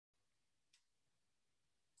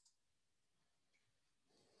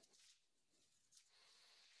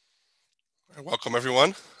Welcome,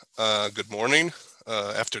 everyone. Good morning,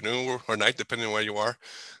 afternoon, or night, depending on where you are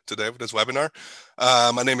today with this webinar.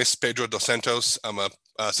 My name is Pedro-dos-Santos. I'm a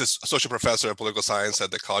associate professor of political science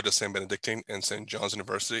at the College of St. Benedict and St. John's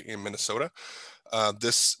University in Minnesota.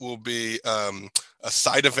 This will be a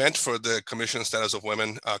side event for the Commission Status of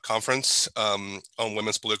Women conference on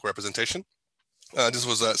women's political representation. This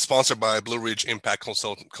was sponsored by Blue Ridge Impact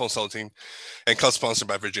Consulting and co-sponsored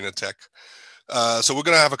by Virginia Tech. So we're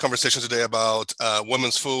going to have a conversation today about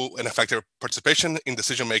women's full and effective participation in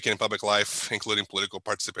decision-making in public life, including political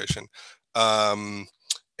participation. And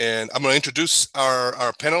I'm going to introduce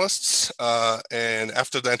our panelists, and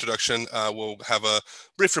after the introduction, we'll have a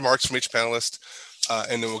brief remarks from each panelist,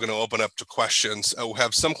 and then we're going to open up to questions. We'll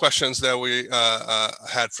have some questions that we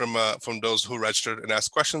had from those who registered and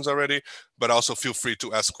asked questions already, but also feel free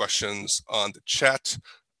to ask questions on the chat.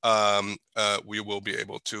 We will be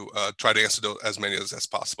able to try to answer as many as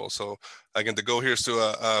possible. So again, the goal here is to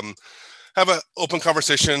have an open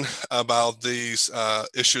conversation about these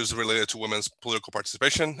issues related to women's political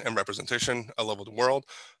participation and representation all over the world.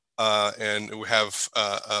 And we have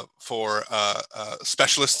four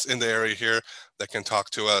specialists in the area here that can talk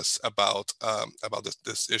to us about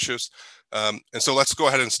this issues. And so let's go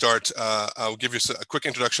ahead and start. I'll give you a quick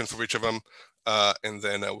introduction for each of them. And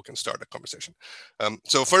then we can start the conversation.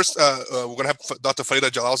 So first, we're going to have Dr.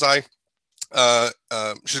 Farida-Jalalzai.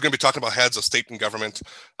 She's going to be talking about heads of state and government.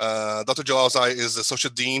 Dr. Jalalzai is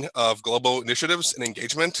Associate Dean of Global Initiatives and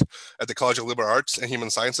Engagement at the College of Liberal Arts and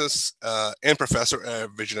Human Sciences and Professor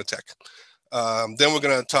at Virginia Tech. Then we're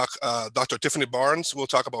going to talk, Dr. Tiffany Barnes will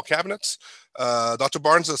talk about cabinets. Dr.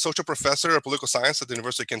 Barnes is a social professor of political science at the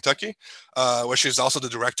University of Kentucky, where she's also the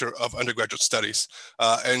director of undergraduate studies.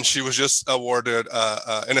 And she was just awarded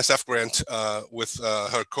an NSF grant with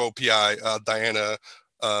her co-PI, Diana,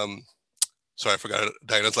 sorry, I forgot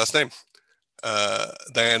Diana's last name,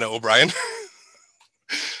 Diana O'Brien.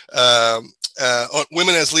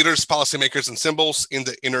 Women as leaders, policymakers, and symbols in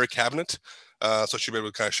the inner cabinet. So she'll be able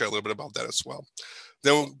to kind of share a little bit about that as well.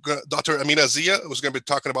 Then Dr. Amina Zia was going to be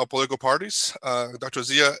talking about political parties. Dr.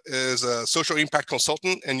 Zia is a social impact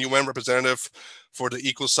consultant and UN representative for the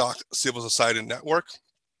EcoSoc Civil Society Network.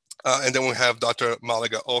 And then we have Dr.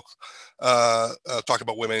 Maleeha talking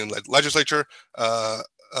about women in the legislature.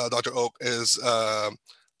 Dr. Oak is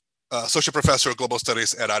Associate Professor of Global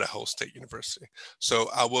Studies at Idaho State University. So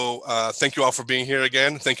I will thank you all for being here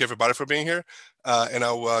again. Thank you everybody for being here. And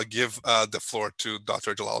I will give the floor to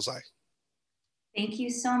Dr. Jalalzai. Thank you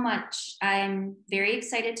so much. I'm very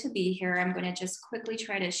excited to be here. I'm going to just quickly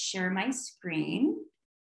try to share my screen.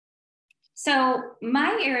 So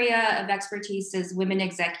my area of expertise is women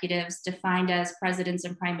executives defined as presidents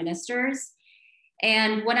and prime ministers.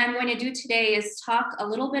 And what I'm going to do today is talk a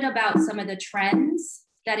little bit about some of the trends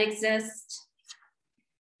that exist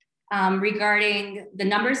regarding the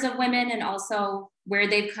numbers of women and also where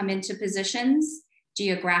they've come into positions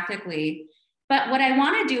geographically. But what I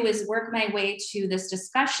want to do is work my way to this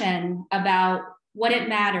discussion about what it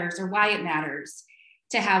matters or why it matters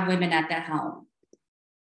to have women at the helm.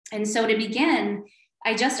 And so to begin,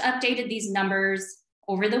 I just updated these numbers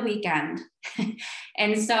over the weekend.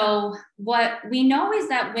 And so what we know is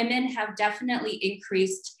that women have definitely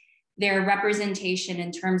increased their representation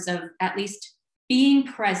in terms of at least being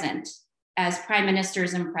present as prime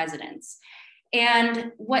ministers and presidents.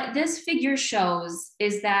 And what this figure shows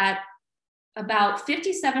is that about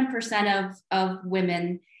 57% of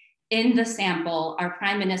women in the sample are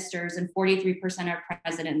prime ministers and 43% are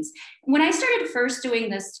presidents. When I started first doing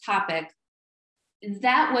this topic,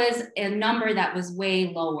 that was a number that was way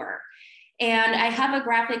lower. And I have a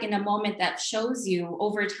graphic in a moment that shows you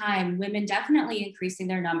over time, women definitely increasing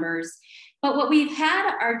their numbers. But what we've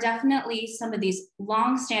had are definitely some of these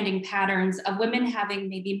long-standing patterns of women having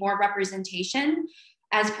maybe more representation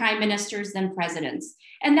as prime ministers than presidents.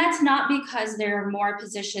 And that's not because there are more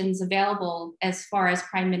positions available as far as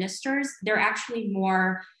prime ministers. There are actually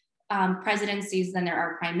more presidencies than there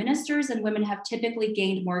are prime ministers, and women have typically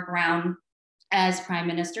gained more ground as prime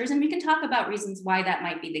ministers. And we can talk about reasons why that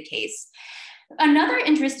might be the case. Another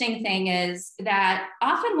interesting thing is that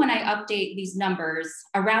often when I update these numbers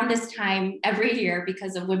around this time every year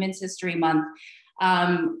because of Women's History Month,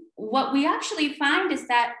 what we actually find is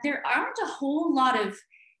that there aren't a whole lot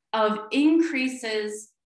of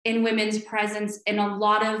increases in women's presence in a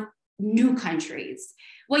lot of new countries.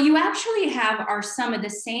 What you actually have are some of the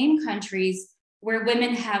same countries where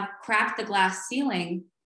women have cracked the glass ceiling,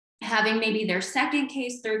 having maybe their second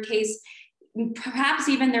case, third case, perhaps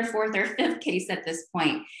even their fourth or fifth case at this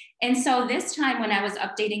point. And so this time when I was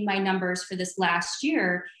updating my numbers for this last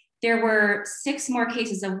year, there were 6 more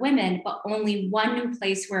cases of women, but only 1 new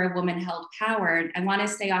place where a woman held power. And I want to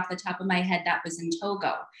say off the top of my head, that was in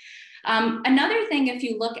Togo. Another thing, if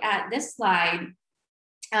you look at this slide,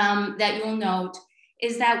 that you'll note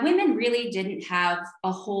is that women really didn't have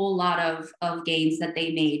a whole lot of gains that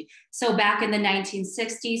they made. So back in the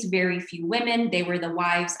 1960s, very few women, they were the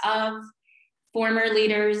wives of former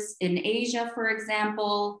leaders in Asia, for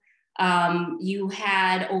example. You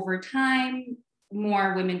had over time,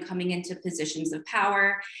 more women coming into positions of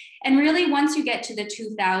power. And really, once you get to the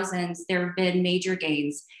 2000s, there have been major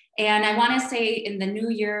gains. And I want to say in the new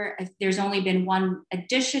year, there's only been 1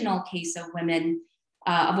 additional case of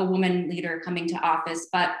a woman leader coming to office,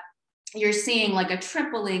 but you're seeing like a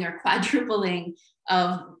tripling or quadrupling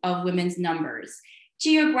of women's numbers.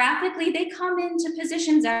 Geographically, they come into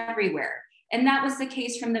positions everywhere. And that was the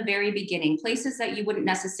case from the very beginning, places that you wouldn't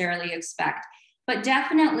necessarily expect. But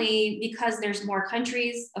definitely, because there's more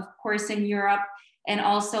countries, of course, in Europe, and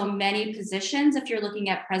also many positions, if you're looking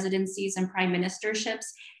at presidencies and prime ministerships,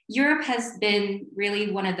 Europe has been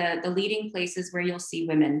really one of the leading places where you'll see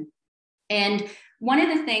women. And one of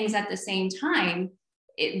the things at the same time,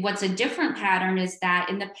 what's a different pattern is that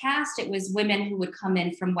in the past, it was women who would come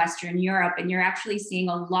in from Western Europe, and you're actually seeing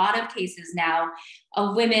a lot of cases now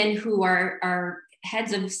of women who are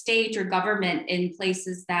heads of state or government in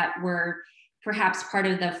places that were perhaps part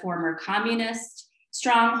of the former communist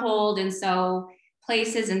stronghold. And so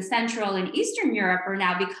places in Central and Eastern Europe are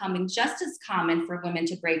now becoming just as common for women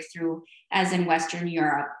to break through as in Western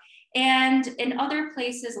Europe. And in other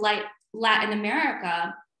places like Latin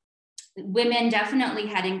America, women definitely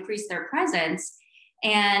had increased their presence.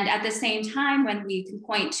 And at the same time, when we can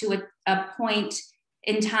point to a point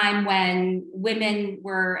in time when women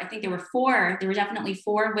were, I think there were definitely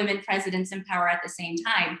 4 women presidents in power at the same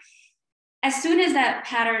time. As soon as that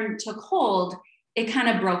pattern took hold, it kind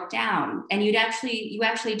of broke down. And you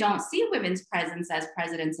actually don't see women's presence as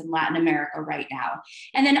presidents in Latin America right now.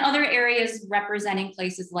 And then other areas representing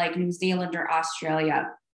places like New Zealand or Australia.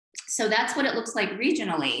 So that's what it looks like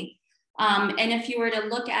regionally. And if you were to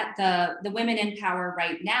look at the women in power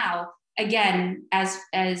right now, again, as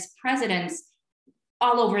presidents,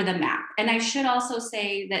 all over the map. And I should also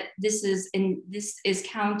say that this is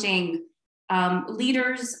counting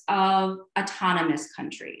leaders of autonomous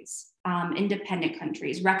countries, independent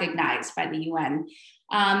countries recognized by the UN.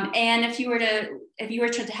 And if you were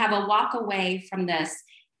to have a walk away from this,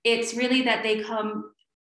 it's really that they come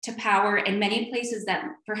to power in many places that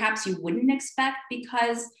perhaps you wouldn't expect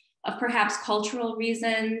because of perhaps cultural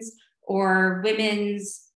reasons or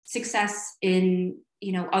women's success in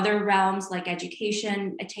other realms like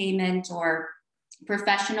education attainment or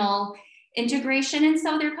professional integration. And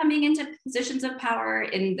so they're coming into positions of power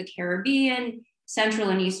in the Caribbean, Central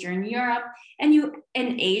and Eastern Europe, and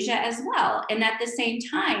in Asia as well. And at the same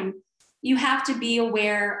time, you have to be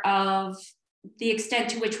aware of the extent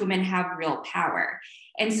to which women have real power.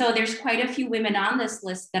 And so there's quite a few women on this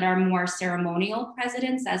list that are more ceremonial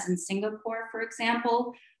presidents, as in Singapore, for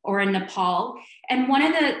example, or in Nepal. And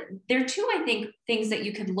there are 2, I think, things that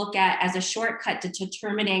you could look at as a shortcut to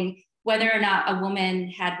determining whether or not a woman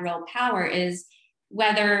had real power is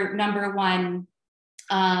whether, number 1,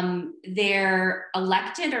 they're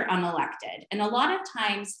elected or unelected. And a lot of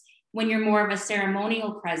times when you're more of a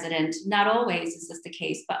ceremonial president, not always is this the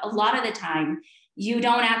case, but a lot of the time, you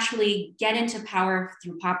don't actually get into power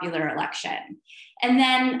through popular election. And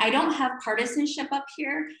then I don't have partisanship up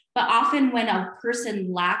here, but often when a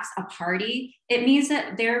person lacks a party, it means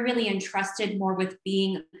that they're really entrusted more with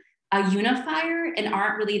being a unifier and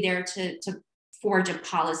aren't really there to forge a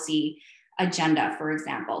policy agenda, for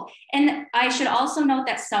example. And I should also note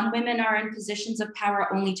that some women are in positions of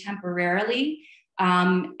power only temporarily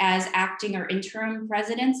as acting or interim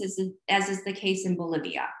presidents, as is the case in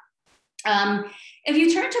Bolivia. If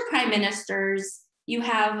you turn to prime ministers, you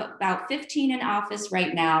have about 15 in office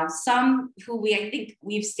right now, some who I think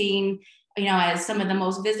we've seen as some of the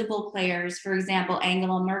most visible players, for example,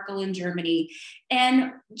 Angela Merkel in Germany.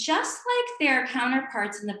 And just like their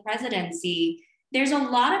counterparts in the presidency, there's a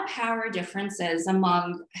lot of power differences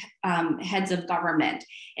among heads of government.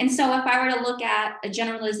 And so if I were to look at a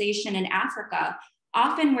generalization in Africa,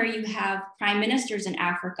 often where you have prime ministers in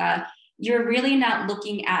Africa, you're really not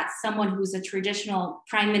looking at someone who's a traditional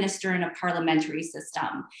prime minister in a parliamentary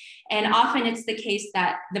system. And often it's the case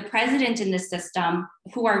that the president in the system,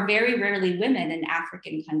 who are very rarely women in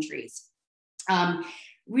African countries,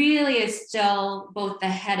 really is still both the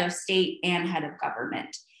head of state and head of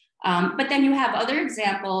government. But then you have other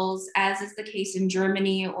examples, as is the case in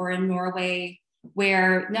Germany or in Norway,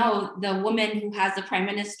 where the woman who has the prime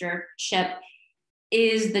ministership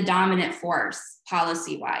is the dominant force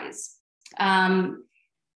policy-wise.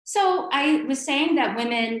 So I was saying that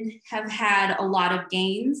women have had a lot of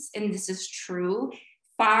gains, and this is true.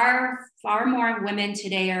 Far more women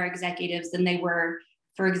today are executives than they were,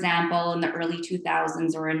 for example, in the early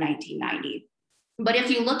 2000s or in 1990. But if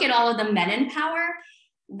you look at all of the men in power,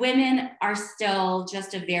 women are still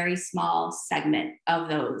just a very small segment of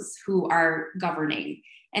those who are governing.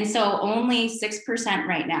 And so only 6%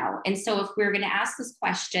 right now. And so if we're going to ask this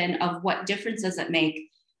question of what difference does it make?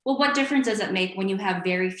 Well, what difference does it make when you have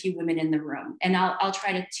very few women in the room? And I'll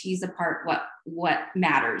try to tease apart what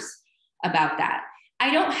matters about that.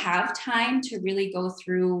 I don't have time to really go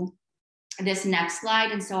through this next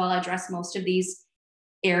slide, and so I'll address most of these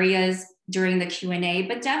areas during the Q&A,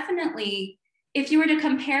 but definitely, if you were to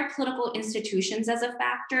compare political institutions as a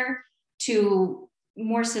factor to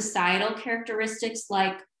more societal characteristics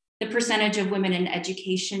like the percentage of women in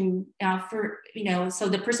education so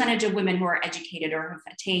the percentage of women who are educated or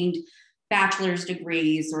have attained bachelor's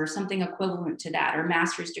degrees or something equivalent to that, or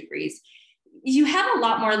master's degrees, you have a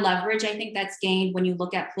lot more leverage, I think, that's gained when you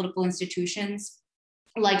look at political institutions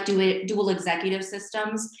like dual executive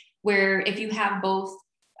systems, where if you have both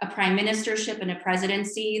a prime ministership and a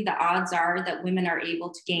presidency, the odds are that women are able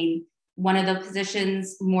to gain one of the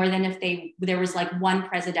positions more than if there was like one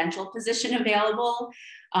presidential position available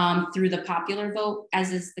through the popular vote,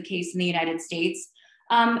 as is the case in the United States.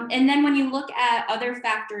 And then when you look at other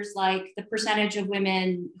factors like the percentage of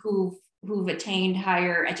women who've attained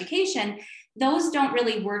higher education, those don't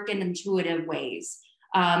really work in intuitive ways.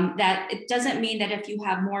 That it doesn't mean that if you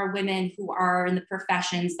have more women who are in the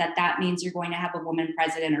professions, that means you're going to have a woman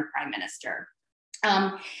president or prime minister.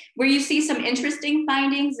 Where you see some interesting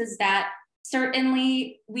findings is that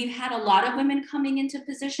certainly we've had a lot of women coming into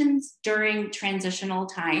positions during transitional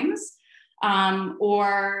times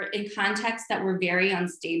or in contexts that were very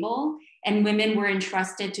unstable, and women were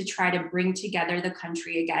entrusted to try to bring together the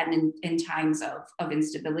country again in times of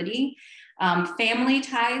instability. Family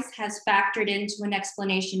ties has factored into an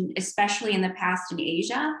explanation, especially in the past in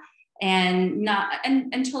Asia, and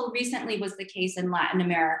until recently was the case in Latin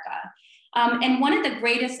America. And one of the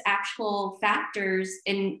greatest actual factors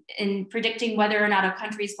in predicting whether or not a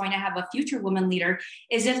country is going to have a future woman leader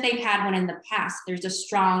is if they've had one in the past. There's a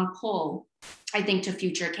strong pull, I think, to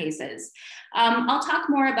future cases. I'll talk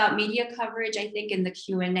more about media coverage, I think, in the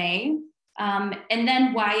Q&A, and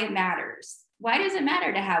then why it matters. Why does it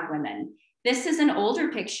matter to have women? This is an older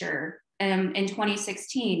picture in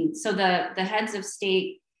 2016. So the heads of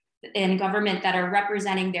state and government that are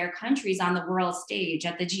representing their countries on the world stage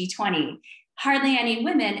at the G20, hardly any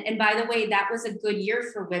women. And by the way, that was a good year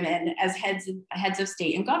for women as heads of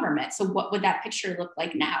state and government. So what would that picture look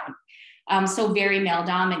like now? So very male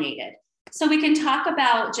dominated. So we can talk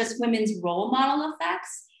about just women's role model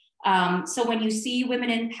effects. So when you see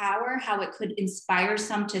women in power, how it could inspire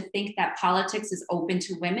some to think that politics is open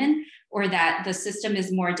to women, or that the system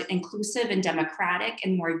is more inclusive and democratic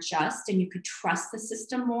and more just, and you could trust the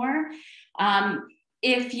system more.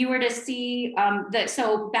 If you were to see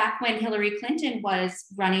so back when Hillary Clinton was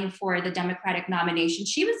running for the Democratic nomination,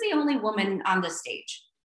 she was the only woman on the stage.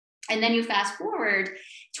 And then you fast forward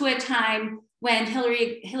to a time when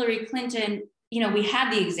Hillary Clinton, we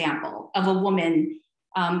had the example of a woman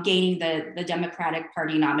gaining the Democratic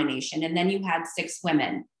Party nomination. And then you had 6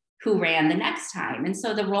 women who ran the next time. And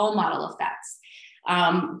so the role model effects.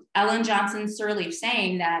 Ellen Johnson Sirleaf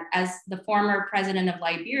saying that as the former president of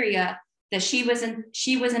Liberia, that she was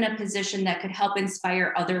in a position that could help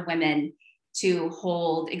inspire other women to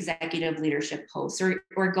hold executive leadership posts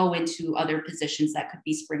or go into other positions that could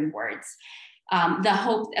be springboards. The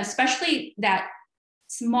hope, especially that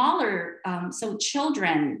smaller, so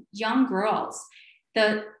children, young girls,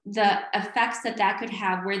 the effects that could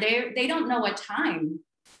have, where they don't know a time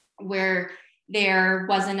where there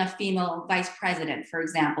wasn't a female vice president, for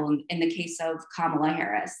example, in the case of Kamala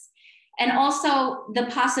Harris. And also the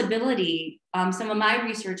possibility, some of my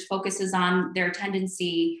research focuses on their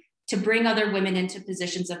tendency to bring other women into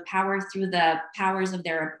positions of power through the powers of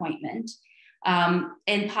their appointment.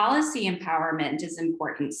 And policy empowerment is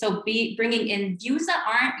important. So bringing in views that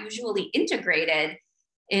aren't usually integrated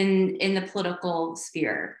in the political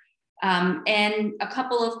sphere. And a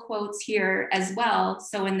couple of quotes here as well.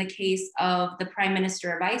 So in the case of the Prime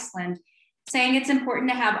Minister of Iceland, saying it's important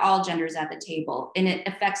to have all genders at the table, and it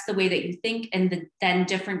affects the way that you think, and then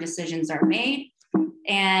different decisions are made.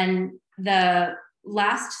 And the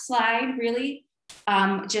last slide, really,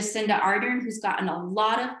 Jacinda Ardern, who's gotten a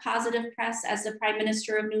lot of positive press as the Prime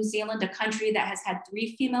Minister of New Zealand, a country that has had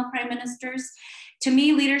 3 female prime ministers, To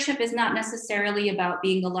me, leadership is not necessarily about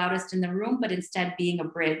being the loudest in the room, but instead being a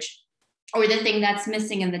bridge or the thing that's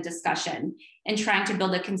missing in the discussion and trying to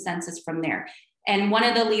build a consensus from there. And one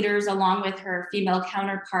of the leaders, along with her female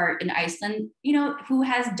counterpart in Iceland, who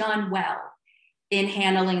has done well in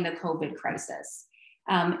handling the COVID crisis.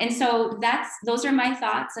 And so those are my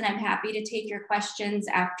thoughts, and I'm happy to take your questions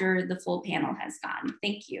after the full panel has gone.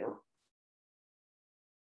 Thank you.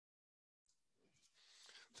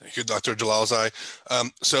 Thank you, Dr. Jalalzai.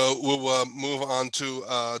 So we'll move on to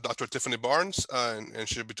Dr. Tiffany Barnes, and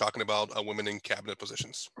she'll be talking about women in cabinet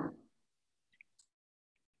positions.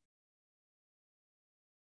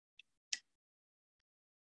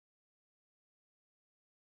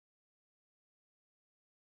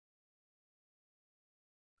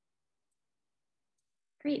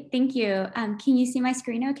 Great, thank you. Can you see my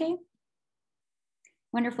screen okay?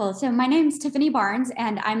 Wonderful. So my name is Tiffany Barnes,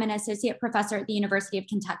 and I'm an associate professor at the University of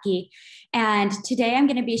Kentucky. And today I'm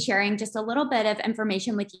going to be sharing just a little bit of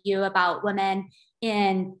information with you about women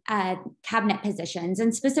in cabinet positions.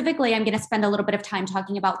 And specifically, I'm going to spend a little bit of time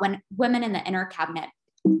talking about women in the inner cabinet.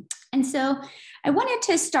 And so I wanted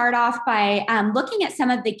to start off by looking at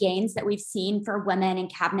some of the gains that we've seen for women in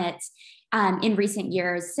cabinets in recent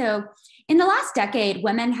years. So in the last decade,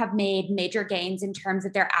 women have made major gains in terms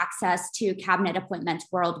of their access to cabinet appointments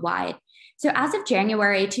worldwide. So as of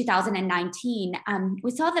January 2019,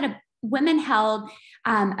 we saw that women held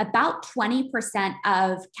about 20%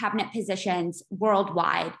 of cabinet positions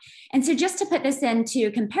worldwide. And so just to put this into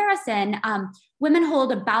comparison, women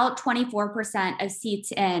hold about 24% of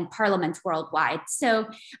seats in parliaments worldwide. So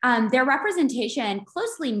their representation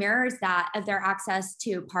closely mirrors that of their access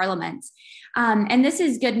to parliaments. And this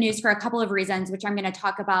is good news for a couple of reasons, which I'm going to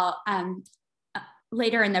talk about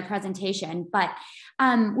later in the presentation. But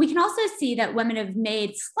we can also see that women have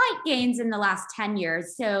made slight gains in the last 10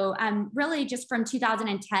 years. So really just from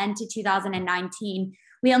 2010 to 2019,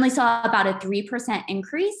 we only saw about a 3%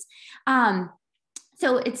 increase.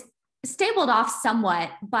 So it's stabled off somewhat,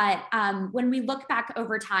 but when we look back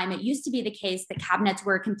over time, it used to be the case that cabinets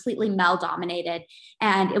were completely male-dominated,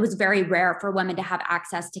 and it was very rare for women to have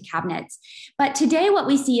access to cabinets. But today what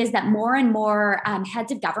we see is that more and more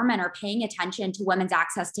heads of government are paying attention to women's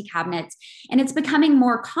access to cabinets, and it's becoming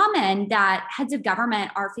more common that heads of government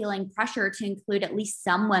are feeling pressure to include at least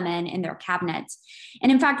some women in their cabinets.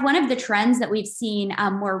 And in fact, one of the trends that we've seen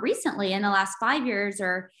more recently in the last 5 years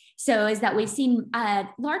or so is that we've seen a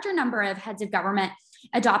larger number of heads of government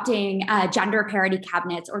adopting gender parity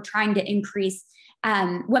cabinets or trying to increase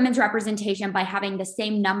women's representation by having the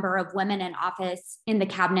same number of women in office in the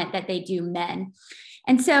cabinet that they do men.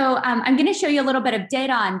 And so I'm going to show you a little bit of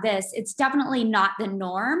data on this. It's definitely not the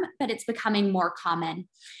norm, but it's becoming more common.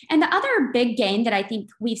 And the other big gain that I think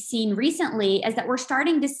we've seen recently is that we're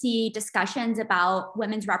starting to see discussions about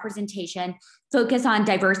women's representation focus on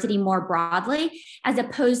diversity more broadly, as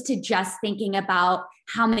opposed to just thinking about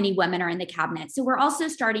how many women are in the cabinet. So we're also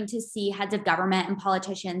starting to see heads of government and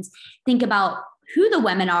politicians think about who the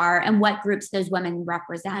women are and what groups those women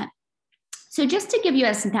represent. So just to give you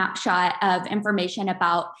a snapshot of information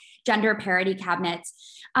about gender parity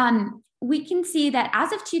cabinets, we can see that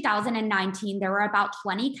as of 2019, there were about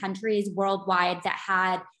 20 countries worldwide that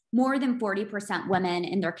had more than 40% women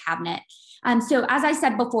in their cabinet. So as I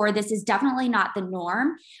said before, this is definitely not the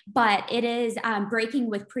norm, but it is breaking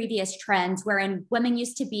with previous trends wherein women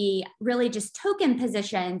used to be really just token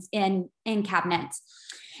positions in cabinets.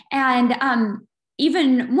 And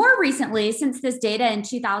even more recently, since this data in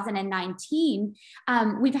 2019,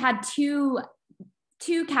 we've had two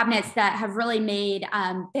cabinets that have really made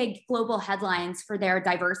big global headlines for their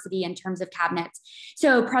diversity in terms of cabinets.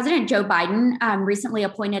 So President Joe Biden recently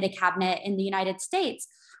appointed a cabinet in the United States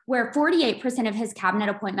where 48% of his cabinet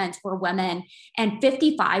appointments were women and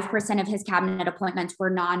 55% of his cabinet appointments were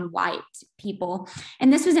non-white people.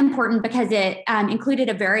 And this was important because it included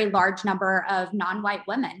a very large number of non-white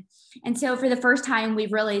women. And so for the first time,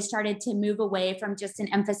 we've really started to move away from just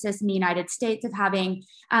an emphasis in the United States of having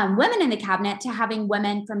women in the cabinet to having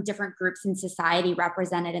women from different groups in society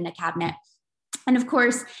represented in the cabinet. And of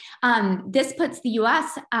course, this puts the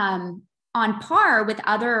US on par with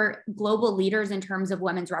other global leaders in terms of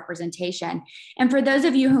women's representation. And for those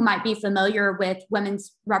of you who might be familiar with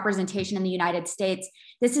women's representation in the United States,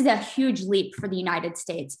 this is a huge leap for the United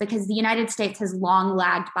States because the United States has long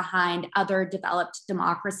lagged behind other developed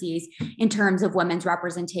democracies in terms of women's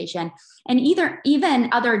representation, and even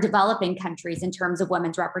other developing countries in terms of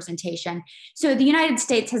women's representation. So the United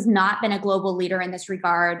States has not been a global leader in this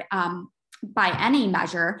regard by any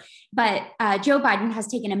measure, but Joe Biden has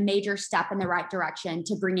taken a major step in the right direction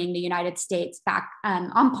to bringing the United States back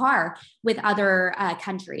on par with other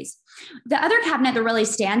countries. The other cabinet that really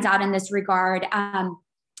stands out in this regard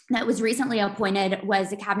that was recently appointed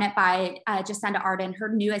was a cabinet by Jacinda Ardern, her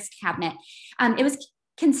newest cabinet. It was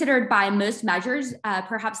considered by most measures,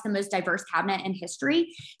 perhaps the most diverse cabinet in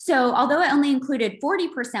history. So although it only included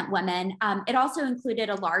 40% women, it also included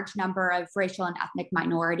a large number of racial and ethnic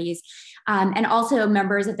minorities, and also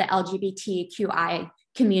members of the LGBTQI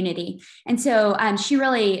community. And so she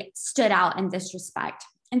really stood out in this respect.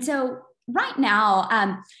 And so right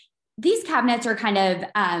now, these cabinets are kind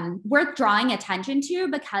of worth drawing attention to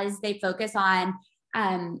because they focus on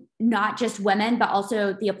not just women, but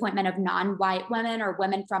also the appointment of non-white women or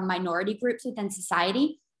women from minority groups within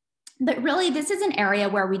society. But really, this is an area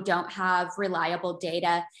where we don't have reliable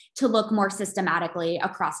data to look more systematically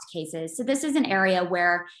across cases. So this is an area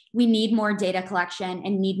where we need more data collection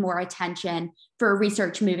and need more attention for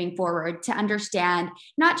research moving forward to understand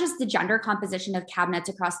not just the gender composition of cabinets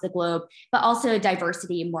across the globe, but also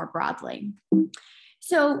diversity more broadly.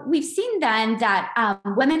 So we've seen then that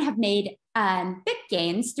women have made big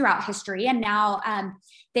gains throughout history, and now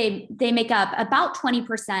they make up about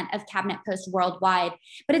 20% of cabinet posts worldwide.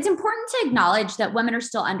 But it's important to acknowledge that women are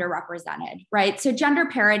still underrepresented, right? So gender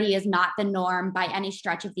parity is not the norm by any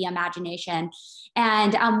stretch of the imagination,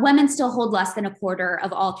 and women still hold less than a quarter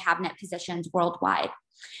of all cabinet positions worldwide.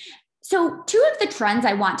 So two of the trends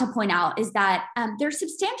I want to point out is that there's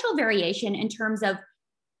substantial variation in terms of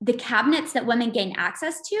the cabinets that women gain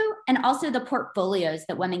access to, and also the portfolios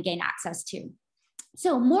that women gain access to.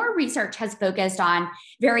 So more research has focused on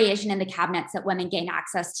variation in the cabinets that women gain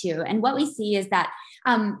access to. And what we see is that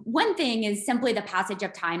one thing is simply the passage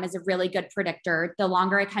of time is a really good predictor. The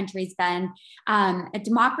longer a country's been a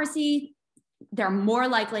democracy, they're more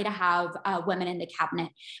likely to have women in the cabinet.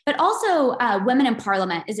 But also women in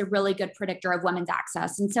parliament is a really good predictor of women's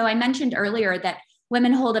access. And so I mentioned earlier that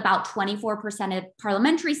women hold about 24% of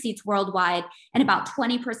parliamentary seats worldwide and about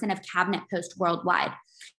 20% of cabinet posts worldwide.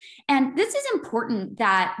 And this is important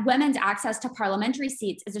that women's access to parliamentary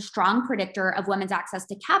seats is a strong predictor of women's access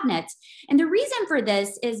to cabinets. And the reason for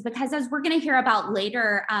this is because, as we're going to hear about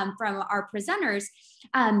later from our presenters,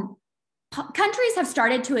 countries have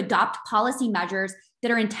started to adopt policy measures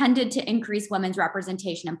that are intended to increase women's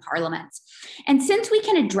representation in parliaments. And since we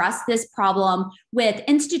can address this problem with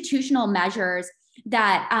institutional measures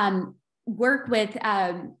that work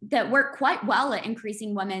quite well at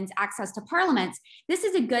increasing women's access to parliaments, this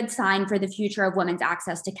is a good sign for the future of women's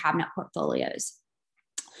access to cabinet portfolios.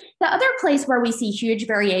 The other place where we see huge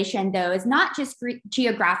variation, though, is not just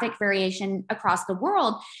geographic variation across the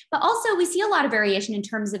world, but also we see a lot of variation in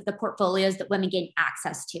terms of the portfolios that women gain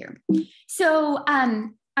access to. So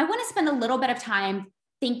I want to spend a little bit of time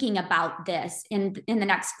thinking about this in the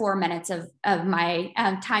next 4 minutes of my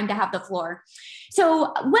time to have the floor.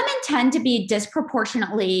 So women tend to be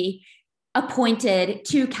disproportionately appointed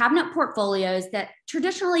to cabinet portfolios that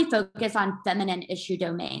traditionally focus on feminine issue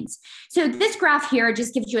domains. So this graph here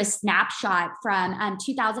just gives you a snapshot from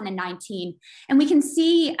 2019. And we can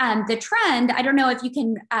see the trend. I don't know if you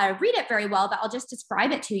can read it very well, but I'll just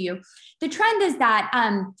describe it to you. The trend is that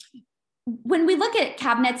when we look at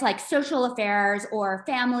cabinets like social affairs or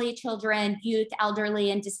family, children, youth,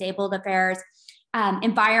 elderly, and disabled affairs,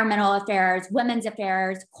 environmental affairs, women's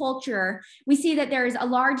affairs, culture, we see that there's a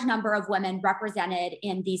large number of women represented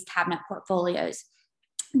in these cabinet portfolios.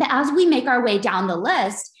 But as we make our way down the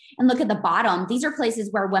list and look at the bottom, these are places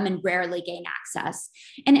where women rarely gain access.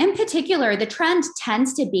 And in particular, the trend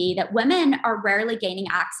tends to be that women are rarely gaining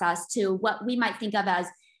access to what we might think of as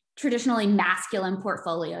traditionally masculine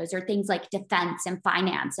portfolios, or things like defense and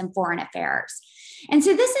finance and foreign affairs. And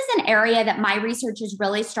so this is an area that my research has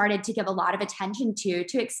really started to give a lot of attention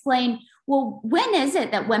to explain, well, when is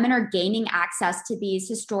it that women are gaining access to these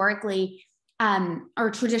historically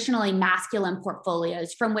or traditionally masculine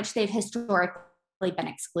portfolios from which they've historically been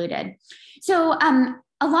excluded? So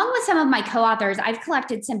along with some of my co-authors, I've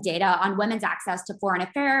collected some data on women's access to foreign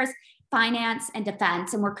affairs, finance, and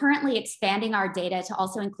defense. And we're currently expanding our data to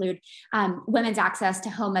also include women's access to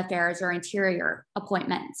home affairs or interior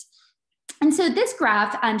appointments. And so this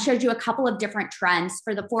graph shows you a couple of different trends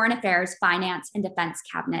for the foreign affairs, finance, and defense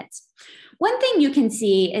cabinets. One thing you can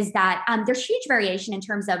see is that there's huge variation in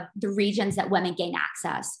terms of the regions that women gain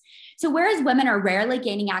access. So whereas women are rarely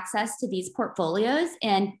gaining access to these portfolios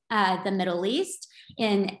in the Middle East,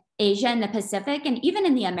 in Asia and the Pacific, and even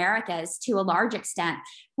in the Americas to a large extent,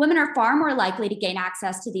 women are far more likely to gain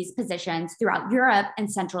access to these positions throughout Europe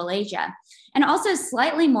and Central Asia, and also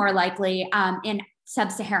slightly more likely in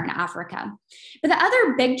sub-Saharan Africa. But the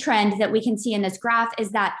other big trend that we can see in this graph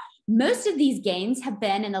is that most of these gains have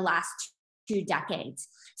been in the last 2 decades.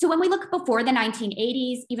 So when we look before the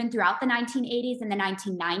 1980s, even throughout the 1980s and the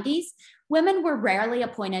 1990s, women were rarely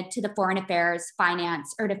appointed to the foreign affairs,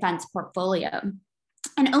 finance, or defense portfolio.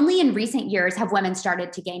 And only in recent years have women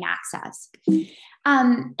started to gain access.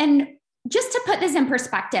 And just to put this in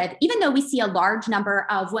perspective, even though we see a large number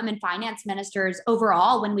of women finance ministers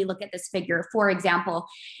overall, when we look at this figure, for example,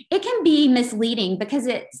 it can be misleading because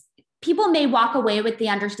people may walk away with the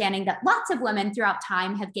understanding that lots of women throughout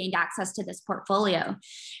time have gained access to this portfolio.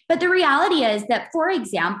 But the reality is that, for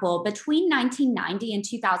example, between 1990 and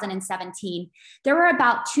 2017, there were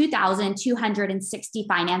about 2,260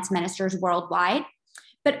 finance ministers worldwide,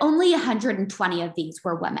 but only 120 of these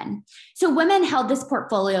were women. So women held this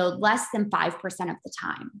portfolio less than 5% of the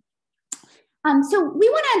time. So we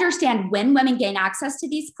want to understand when women gain access to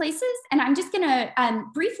these places. And I'm just going to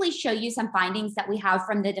briefly show you some findings that we have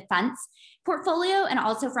from the defense portfolio and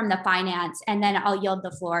also from the finance, and then I'll yield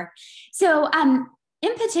the floor. So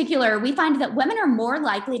in particular, we find that women are more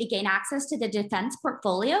likely to gain access to the defense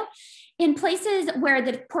portfolio in places where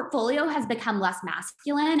the portfolio has become less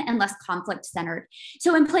masculine and less conflict-centered.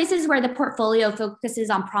 So in places where the portfolio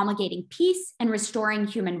focuses on promulgating peace and restoring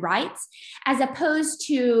human rights, as opposed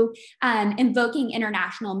to invoking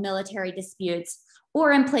international military disputes,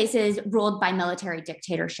 or in places ruled by military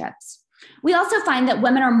dictatorships. We also find that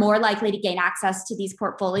women are more likely to gain access to these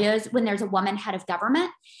portfolios when there's a woman head of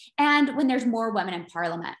government and when there's more women in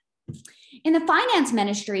parliament. In the finance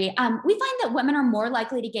ministry, we find that women are more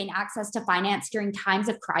likely to gain access to finance during times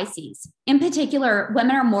of crises. In particular,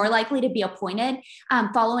 women are more likely to be appointed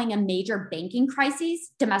following a major banking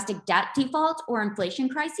crisis, domestic debt default, or inflation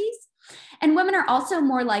crises. And women are also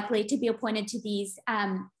more likely to be appointed to these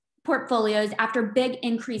portfolios after big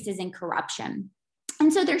increases in corruption.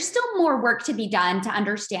 And so there's still more work to be done to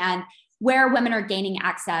understand where women are gaining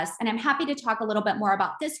access. And I'm happy to talk a little bit more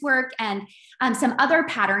about this work and some other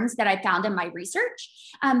patterns that I found in my research.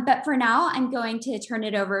 But for now, I'm going to turn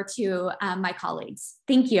it over to my colleagues.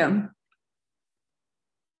 Thank you.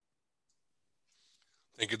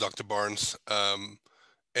 Thank you, Dr. Barnes. And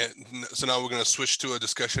so now we're going to switch to a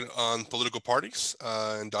discussion on political parties,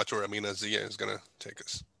 and Dr. Amina Zia is going to take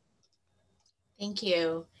us. Thank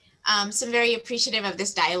you. So I'm very appreciative of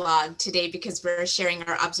this dialogue today because we're sharing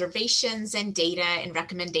our observations and data and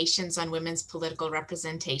recommendations on women's political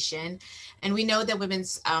representation. And we know that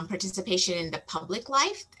women's participation in the public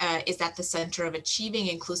life is at the center of achieving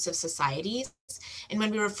inclusive societies. And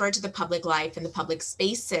when we refer to the public life and the public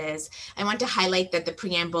spaces, I want to highlight that the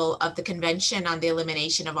preamble of the Convention on the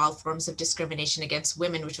Elimination of All Forms of Discrimination Against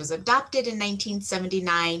Women, which was adopted in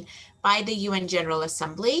 1979 by the UN General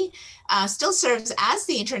Assembly, still serves as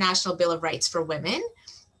the International Bill of Rights for Women,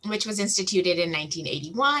 which was instituted in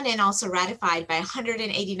 1981 and also ratified by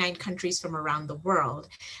 189 countries from around the world.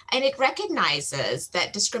 And it recognizes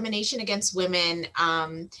that discrimination against women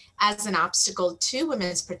as an obstacle to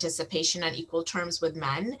women's participation on equal terms with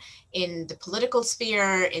men in the political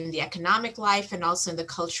sphere, in the economic life, and also in the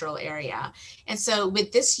cultural area. And so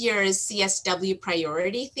with this year's CSW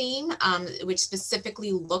priority theme, which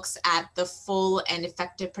specifically looks at the full and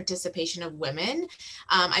effective participation of women,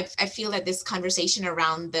 I feel that this conversation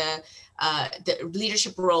around the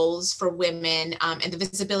leadership roles for women and the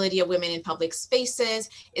visibility of women in public spaces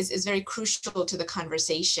is very crucial to the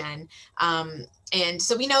conversation. And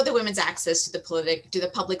so we know that women's access to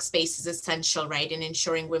the public space is essential, right, in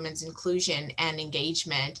ensuring women's inclusion and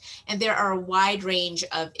engagement. And there are a wide range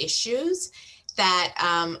of issues that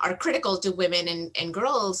are critical to women and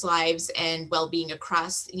girls' lives and well-being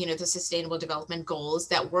across, the Sustainable Development Goals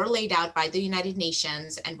that were laid out by the United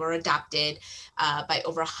Nations and were adopted by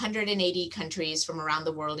over 180 countries from around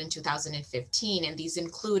the world in 2015. And these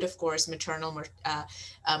include, of course, maternal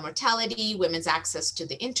mortality, women's access to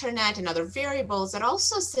the internet, and other variables that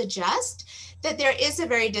also suggest that there is a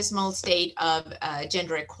very dismal state of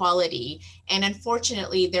gender equality. And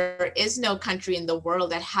unfortunately, there is no country in the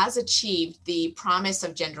world that has achieved the promise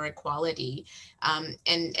of gender equality.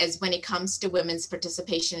 And as when it comes to women's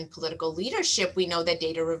participation in political leadership, we know that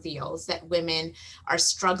data reveals that women are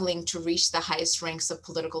struggling to reach the highest ranks of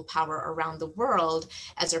political power around the world,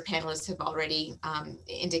 as our panelists have already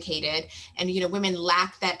indicated. And women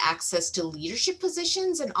lack that access to leadership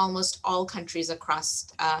positions in almost all countries across,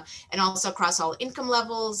 and also across all income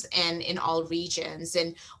levels and in all regions.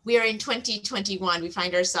 And we are in 2021, we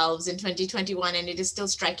find ourselves in 2021, and it is still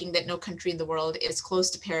striking that no country in the world is close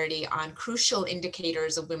to parity on crucial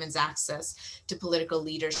indicators of women's access to political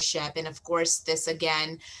leadership. And of course, this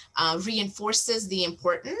again reinforces the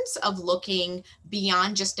importance of looking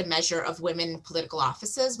beyond just a measure of women in political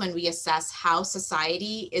offices when we assess how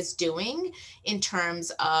society is doing in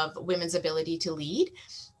terms of women's ability to lead.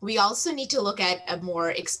 We also need to look at a more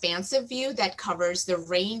expansive view that covers a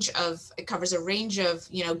range of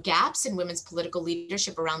gaps in women's political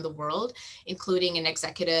leadership around the world, including in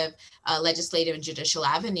executive, legislative, and judicial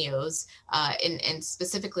avenues, and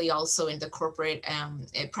specifically also in the corporate,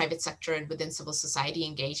 private sector and within civil society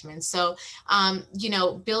engagement. So,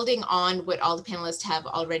 building on what all the panelists have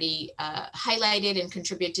already highlighted and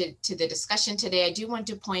contributed to the discussion today, I do want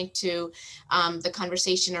to point to the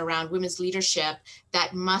conversation around women's leadership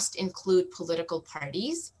that must include political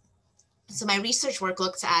parties. So my research work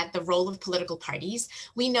looks at the role of political parties.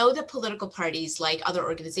 We know that political parties, like other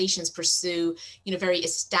organizations, pursue, very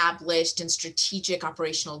established and strategic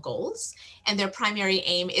operational goals, and their primary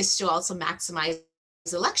aim is to also maximize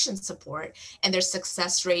election support, and their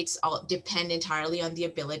success rates all depend entirely on the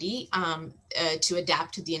ability to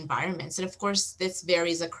adapt to the environments. And of course, this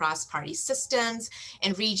varies across party systems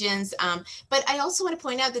and regions. But I also want to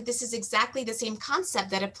point out that this is exactly the same concept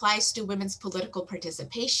that applies to women's political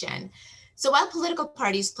participation. So while political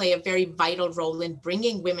parties play a very vital role in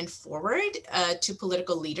bringing women forward to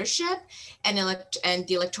political leadership and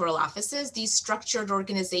the electoral offices, these structured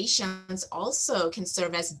organizations also can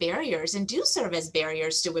serve as barriers and do serve as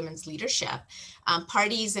barriers to women's leadership.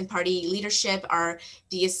 Parties and party leadership are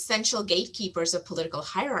the essential gatekeepers of political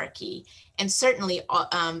hierarchy, and certainly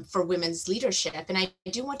for women's leadership. And I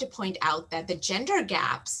do want to point out that the gender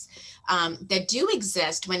gaps that do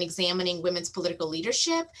exist when examining women's political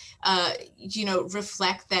leadership,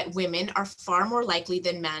 reflect that women are far more likely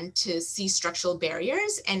than men to see structural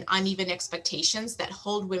barriers and uneven expectations that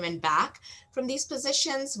hold women back from these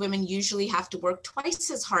positions. Women usually have to work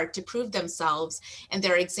twice as hard to prove themselves. And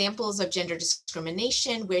there are examples of gender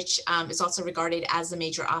discrimination, which is also regarded as a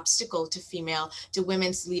major obstacle to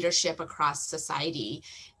women's leadership across society.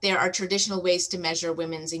 There are traditional ways to measure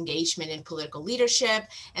women's engagement in political leadership,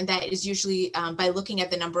 and that is usually by looking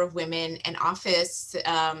at the number of women in office,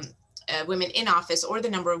 or the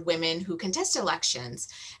number of women who contest elections.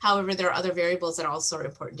 However, there are other variables that also are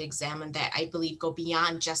important to examine that I believe go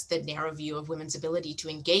beyond just the narrow view of women's ability to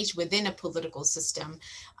engage within a political system.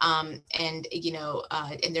 And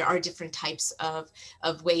there are different types of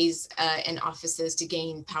ways and offices to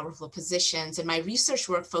gain powerful positions. And my research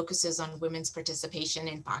work focuses on women's participation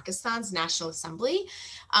in Pakistan's National Assembly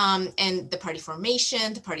and the party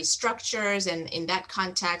formation, the party structures, and in that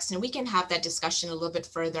context. And we can have that discussion a little bit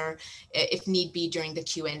further if need be during the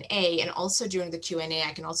Q&A. And also during the Q&A,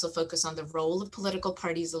 I can also focus on the role of political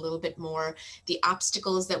parties a little bit more, the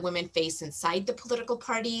obstacles that women face inside the political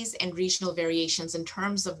parties, and regional variations in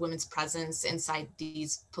terms of women's presence inside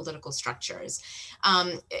these political structures.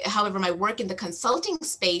 However, my work in the consulting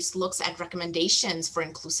space looks at recommendations for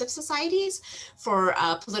inclusive societies, for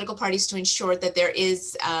political parties to ensure that there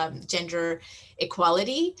is gender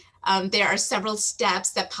equality. There are several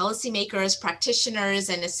steps that policymakers, practitioners,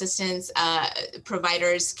 and assistance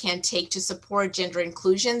providers can take to support gender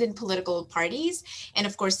inclusion in political parties. And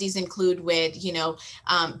of course, these include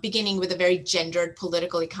beginning with a very gendered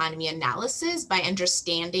political economy analysis by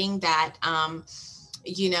understanding that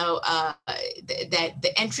that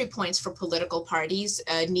the entry points for political parties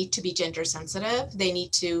need to be gender sensitive. They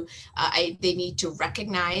need to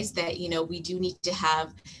recognize that we do need to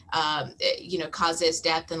have causes,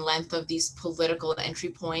 depth, and length of these political entry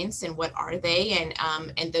points, and what are they,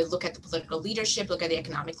 and they look at the political leadership, look at the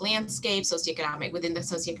economic landscape, within the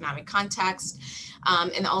socioeconomic context,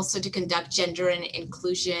 and also to conduct gender and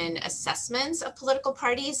inclusion assessments of political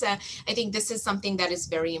parties. I think this is something that is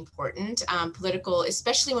very important.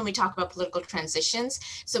 Especially when we talk about political transitions.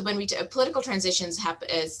 So when political transitions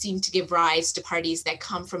seem to give rise to parties that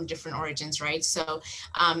come from different origins, right? So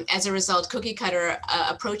as a result, cookie cutter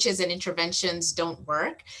approaches and interventions don't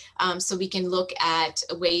work. So we can look at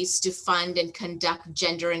ways to fund and conduct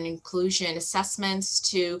gender and inclusion assessments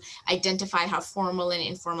to identify how formal and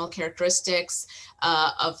informal characteristics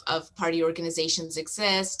of party organizations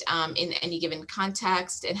exist in any given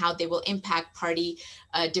context, and how they will impact party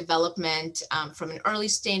development from an early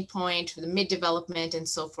standpoint, to the mid-development, and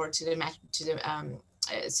so forth,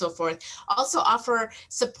 so forth. Also offer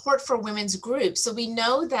support for women's groups. So we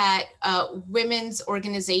know that women's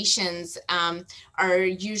organizations are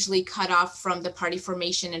usually cut off from the party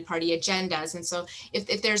formation and party agendas. And so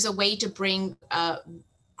if there's a way to bring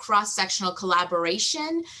cross-sectional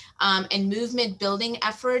collaboration and movement building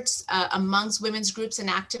efforts amongst women's groups and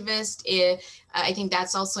activists I think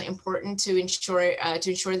that's also important to ensure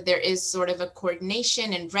that there is sort of a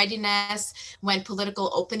coordination and readiness when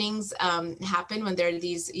political openings happen, when there are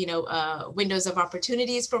these, windows of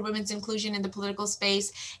opportunities for women's inclusion in the political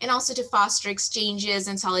space, and also to foster exchanges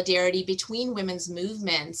and solidarity between women's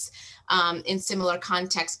movements in similar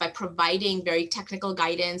contexts by providing very technical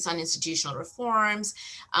guidance on institutional reforms,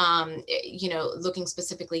 looking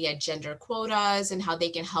specifically at gender quotas and how they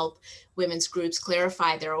can help women's groups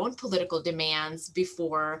clarify their own political demands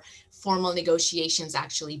before formal negotiations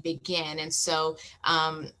actually begin. And so,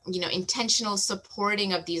 intentional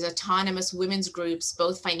supporting of these autonomous women's groups,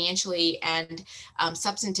 both financially and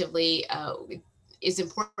substantively, is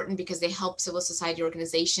important because they help civil society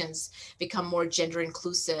organizations become more gender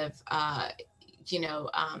inclusive,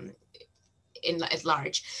 at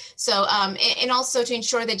large. So, and also to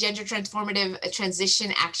ensure that gender transformative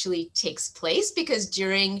transition actually takes place, because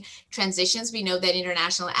during transitions, we know that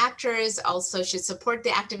international actors also should support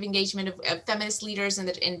the active engagement of feminist leaders in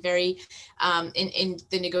the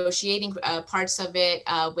negotiating parts of it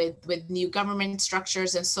with new government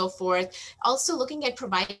structures and so forth. Also looking at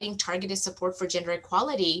providing targeted support for gender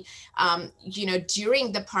equality,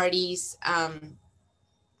 during the party's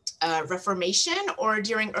reformation or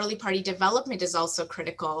during early party development is also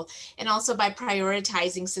critical, and also by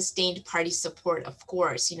prioritizing sustained party support. Of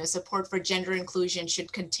course, support for gender inclusion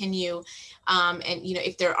should continue, and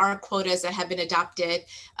if there are quotas that have been adopted,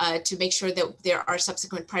 to make sure that there are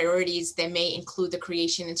subsequent priorities that may include the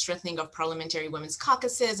creation and strengthening of parliamentary women's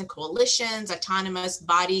caucuses and coalitions, autonomous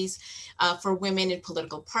bodies for women in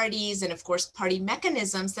political parties, and of course party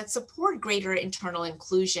mechanisms that support greater internal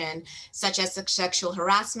inclusion, such as sexual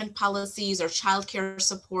harassment policies or childcare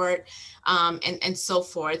support, and so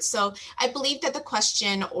forth. So I believe that the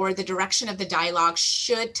question or the direction of the dialogue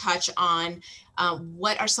should touch on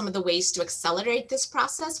what are some of the ways to accelerate this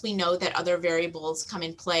process. We know that other variables come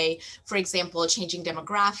in play, for example, changing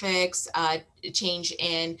demographics, change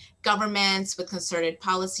in governments with concerted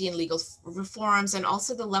policy and legal reforms, and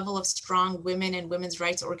also the level of strong women and women's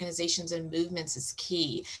rights organizations and movements is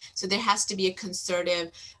key. So there has to be a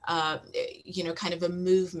concerted, kind of a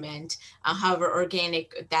movement, however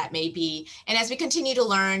organic that may be. And as we continue to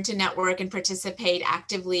learn, to network and participate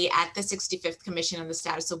actively at the 65th Commission on the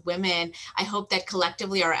Status of Women, I hope that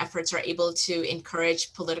collectively our efforts are able to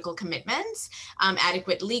encourage political commitments,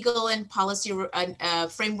 adequate legal and policy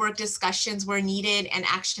framework discussions where needed, and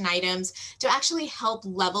action items to actually help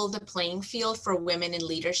level the playing field for women in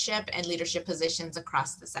leadership and leadership positions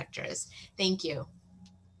across the sectors. Thank you.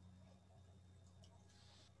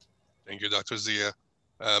 Thank you, Dr. Zia.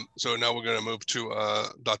 So now we're going to move to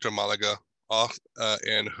Dr. Maleeha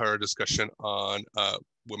and her discussion on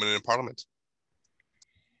women in parliament.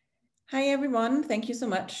 Hi, everyone. Thank you so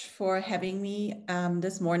much for having me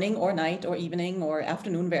this morning or night or evening or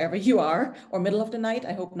afternoon, wherever you are, or middle of the night,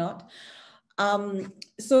 I hope not.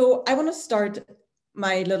 So I want to start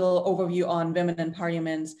my little overview on women in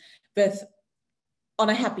parliaments on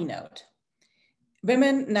a happy note.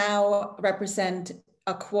 Women now represent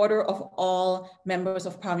a quarter of all members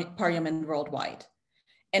of parliament worldwide.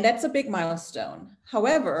 And that's a big milestone.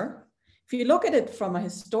 However, if you look at it from a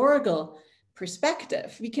historical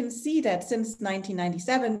perspective, we can see that since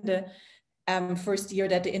 1997, the first year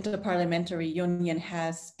that the Interparliamentary Union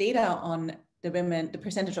has data on the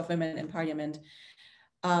percentage of women in parliament,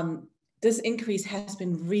 this increase has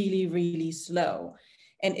been really, really slow.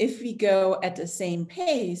 And if we go at the same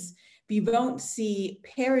pace, we won't see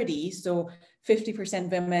parity, so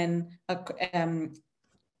 50% women,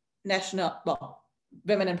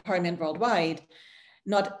 women in parliament worldwide,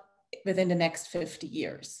 not within the next 50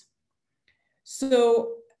 years.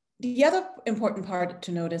 So the other important part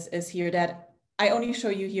to notice is here that I only show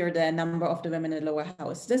you here the number of the women in the lower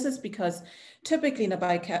house. This is because typically in a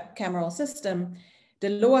bicameral system, the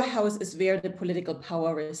lower house is where the political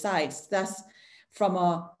power resides. Thus, from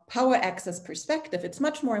a power access perspective, it's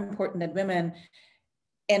much more important that women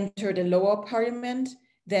enter the lower parliament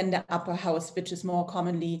than the upper house, which is more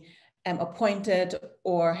commonly appointed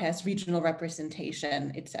or has regional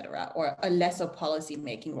representation, etc., or a lesser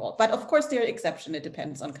policy-making role. But of course, there are exceptions. It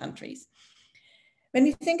depends on countries. When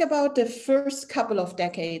we think about the first couple of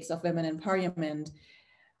decades of women in parliament,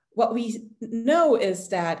 what we know is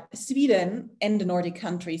that Sweden and the Nordic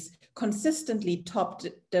countries consistently topped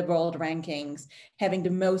the world rankings, having the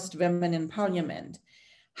most women in parliament.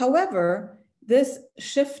 However, this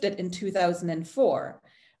shifted in 2004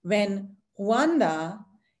 when Rwanda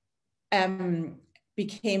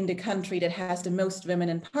became the country that has the most women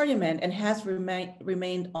in parliament and has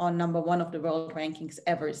remained on #1 of the world rankings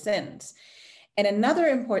ever since. And another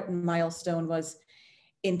important milestone was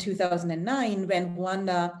in 2009 when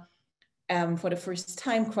Rwanda for the first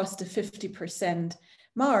time crossed the 50%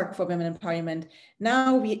 mark for women in parliament.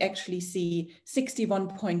 Now we actually see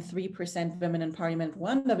 61.3% women in parliament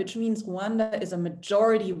Rwanda, which means Rwanda is a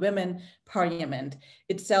majority women parliament,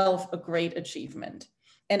 itself a great achievement.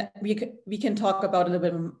 And we can talk about a little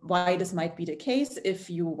bit why this might be the case if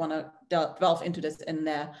you want to delve into this in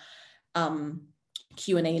the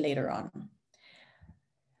Q&A later on.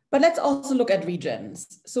 But let's also look at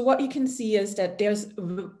regions. So what you can see is that there's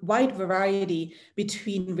a wide variety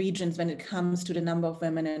between regions when it comes to the number of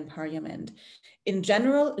women in parliament. In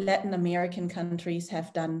general, Latin American countries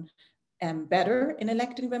have done better in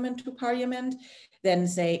electing women to parliament than,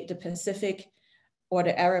 say, the Pacific or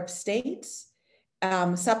the Arab states.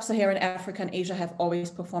 Sub-Saharan Africa and Asia have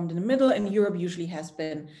always performed in the middle, and Europe usually has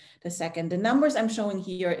been the second. The numbers I'm showing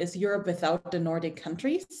here is Europe without the Nordic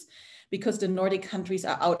countries, because the Nordic countries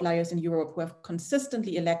are outliers in Europe who have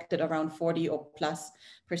consistently elected around 40 or plus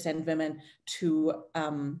 % women to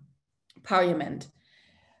parliament.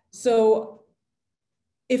 So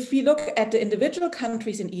if we look at the individual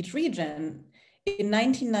countries in each region, in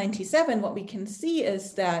 1997, what we can see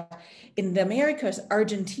is that in the Americas,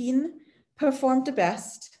 Argentina performed the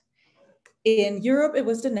best. In Europe, it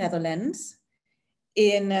was the Netherlands.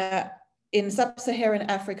 In Sub-Saharan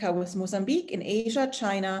Africa was Mozambique, in Asia,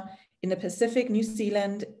 China, in the Pacific, New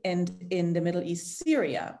Zealand, and in the Middle East,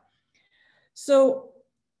 Syria. So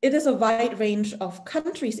it is a wide range of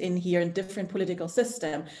countries in here in different political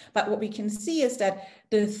system. But what we can see is that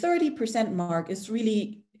the 30% mark is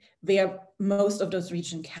really where most of those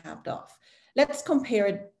regions capped off. Let's compare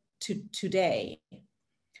it to today.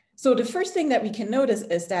 So the first thing that we can notice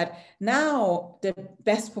is that now the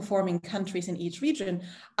best performing countries in each region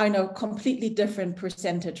are in a completely different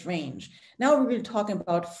percentage range. Now we're really talking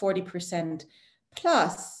about 40%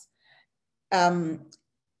 plus. And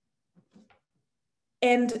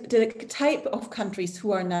the type of countries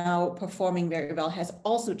who are now performing very well has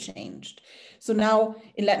also changed. So now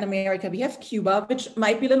in Latin America, we have Cuba, which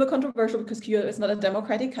might be a little controversial because Cuba is not a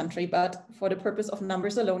democratic country, but for the purpose of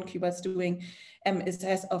numbers alone, Cuba is doing, it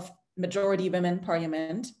has a majority women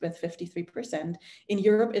parliament with 53%. In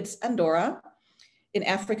Europe, it's Andorra. In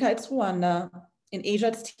Africa, it's Rwanda. In Asia,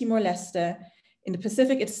 it's Timor-Leste. In the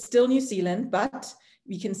Pacific, it's still New Zealand, but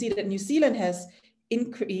we can see that New Zealand has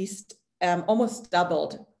increased, almost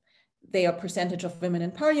doubled their percentage of women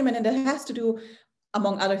in parliament. And that has to do,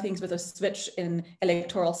 among other things, with a switch in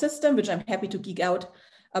electoral system, which I'm happy to geek out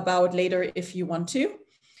about later if you want to.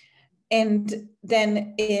 And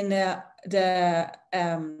then in the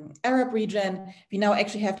Arab region, we now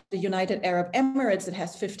actually have the United Arab Emirates that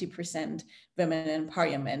has 50% women in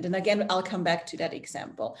parliament. And again, I'll come back to that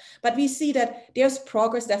example. But we see that there's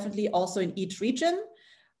progress definitely also in each region.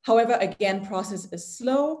 However, again, process is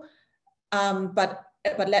slow, but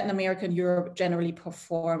Latin America and Europe generally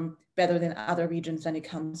perform better than other regions when it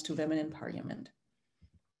comes to women in parliament.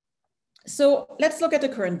 So let's look at the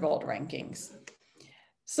current world rankings.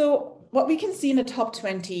 So what we can see in the top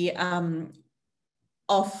 20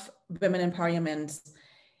 of women in parliament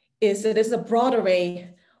is that there's a broad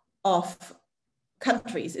array of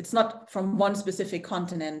countries. It's not from one specific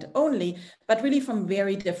continent only, but really from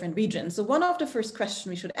very different regions. So one of the first questions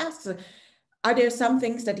we should ask is, are there some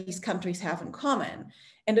things that these countries have in common?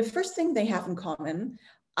 And the first thing they have in common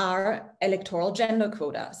are electoral gender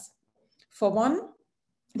quotas. For one,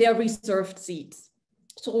 they are reserved seats.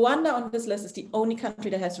 So Rwanda on this list is the only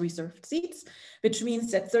country that has reserved seats, which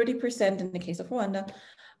means that 30% in the case of Rwanda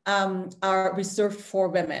are reserved for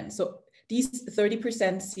women. So these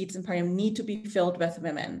 30% seats in parliament need to be filled with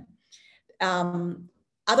women.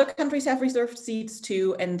 Other countries have reserved seats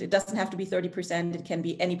too, and it doesn't have to be 30%. It can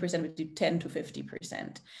be any percent between 10 to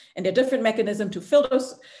 50%. And there are different mechanisms to fill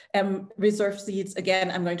those reserved seats.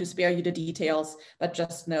 Again, I'm going to spare you the details, but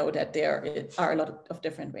just know that there are a lot of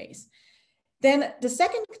different ways. Then the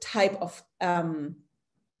second type of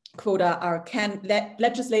quota are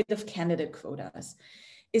legislative candidate quotas.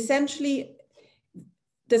 Essentially,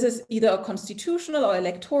 this is either a constitutional or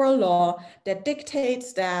electoral law that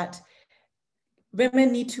dictates that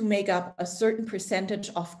women need to make up a certain percentage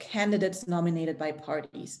of candidates nominated by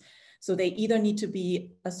parties. So they either need to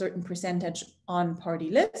be a certain percentage on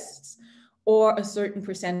party lists or a certain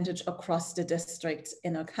percentage across the districts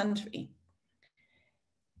in a country.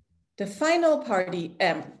 The final party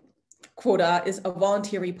quota is a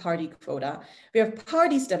voluntary party quota, where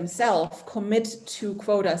parties themselves commit to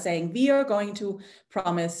quota saying, we are going to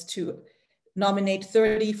promise to nominate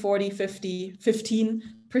 30, 40, 50,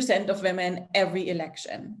 15% of women every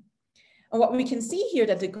election. And what we can see here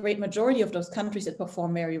that the great majority of those countries that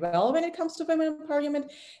perform very well when it comes to women in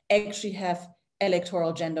parliament actually have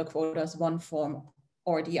electoral gender quotas, one form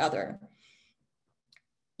or the other.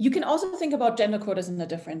 You can also think about gender quotas in a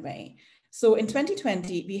different way. So in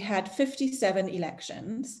 2020, we had 57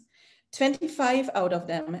 elections. 25 out of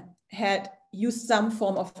them had used some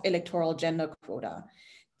form of electoral gender quota.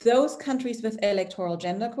 Those countries with electoral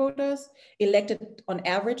gender quotas elected on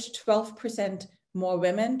average 12% more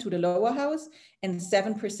women to the lower house and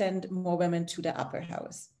 7% more women to the upper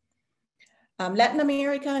house. Latin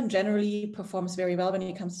America generally performs very well when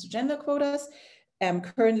it comes to gender quotas.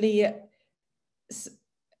 Currently,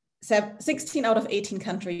 16 out of 18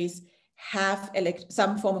 countries have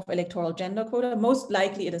some form of electoral gender quota. Most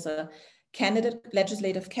likely it is a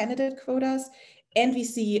legislative candidate quotas. And we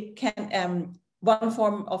see one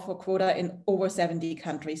form of a quota in over 70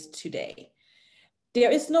 countries today.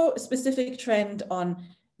 There is no specific trend on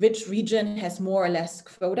which region has more or less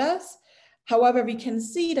quotas. However, we can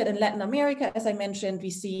see that in Latin America, as I mentioned, we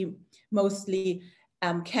see mostly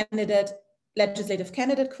legislative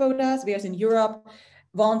candidate quotas, whereas in Europe,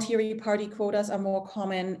 voluntary party quotas are more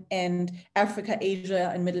common, and Africa,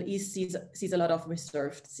 Asia, and Middle East sees a lot of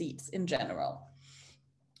reserved seats in general.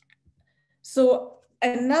 So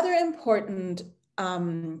another important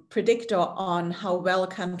predictor on how well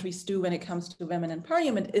countries do when it comes to women in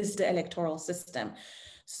parliament is the electoral system.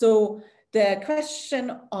 So the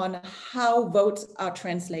question on how votes are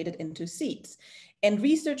translated into seats. And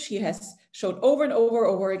research here has showed over and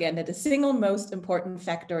over again that the single most important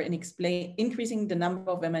factor in increasing the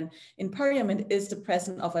number of women in parliament is the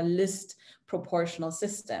presence of a list proportional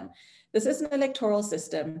system. This is an electoral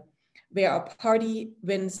system where a party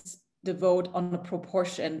wins the vote on the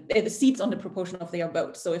proportion, the seats on the proportion of their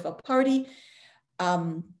vote. So if a party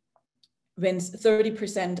wins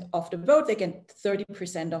 30% of the vote, they get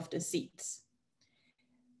 30% of the seats.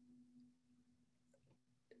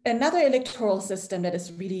 Another electoral system that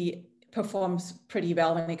is really performs pretty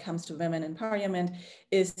well when it comes to women in parliament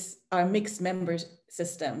is our mixed member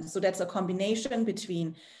system. So that's a combination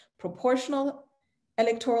between proportional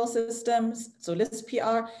electoral systems, so list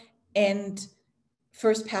PR, and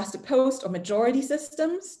first past the post or majority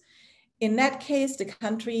systems. In that case, the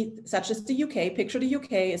country, such as the UK, picture the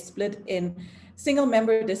UK, is split in single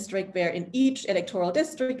member district where in each electoral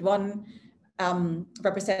district, one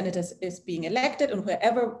representative is being elected, and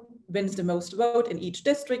whoever wins the most vote in each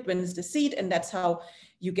district wins the seat, and that's how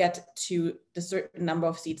you get to the certain number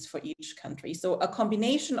of seats for each country. So a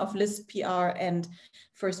combination of list PR and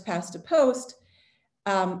first past the post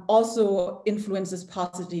also influences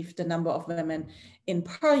positively the number of women in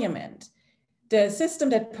parliament. The system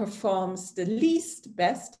that performs the least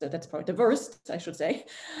best, that's probably the worst, I should say,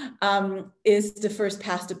 is the first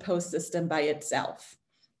past the post system by itself.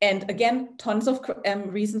 And again, tons of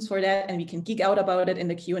reasons for that, and we can geek out about it in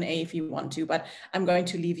the Q&A if you want to, but I'm going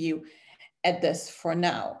to leave you at this for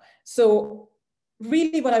now. So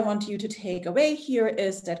really what I want you to take away here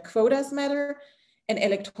is that quotas matter and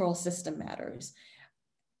electoral system matters.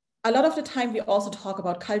 A lot of the time, we also talk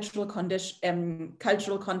about cultural context or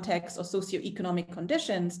socioeconomic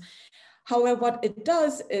conditions. However, what it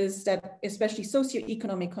does is that especially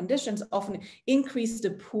socioeconomic conditions often increase the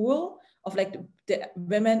pool of like the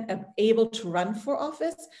women able to run for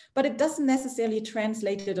office, but it doesn't necessarily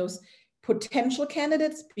translate to those potential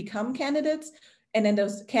candidates become candidates, and then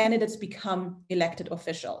those candidates become elected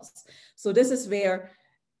officials. So this is where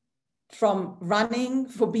from running,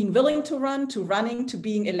 for being willing to run, to running, to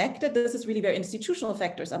being elected, this is really where institutional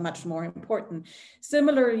factors are much more important.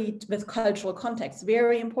 Similarly with cultural context,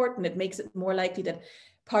 very important. It makes it more likely that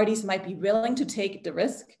parties might be willing to take the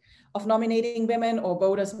risk of nominating women, or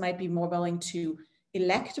voters might be more willing to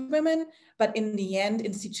elect women. But in the end,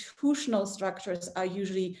 institutional structures are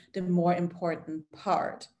usually the more important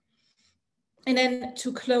part. And then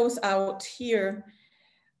to close out here,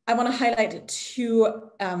 I want to highlight two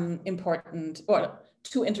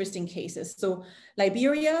interesting cases. So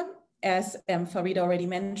Liberia, as Farida already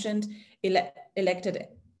mentioned, elected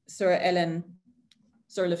Ellen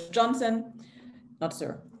Sirleaf Johnson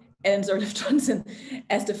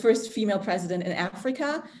as the first female president in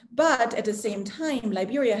Africa. But at the same time,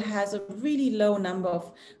 Liberia has a really low number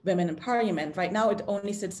of women in parliament. Right now, it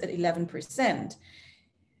only sits at 11%.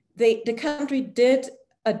 The country did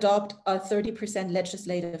adopt a 30%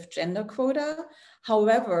 legislative gender quota.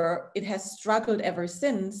 However, it has struggled ever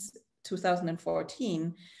since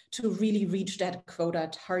 2014 to really reach that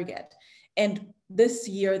quota target. And this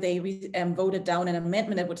year they voted down an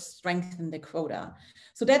amendment that would strengthen the quota.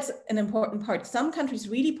 So that's an important part. Some countries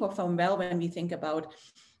really perform well when we think about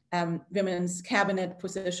women's cabinet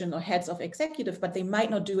position or heads of executive, but they might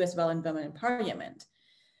not do as well in women in parliament.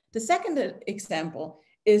 The second example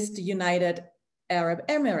is the United Arab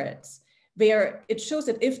Emirates, where it shows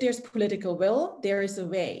that if there's political will, there is a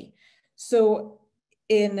way. So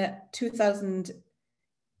in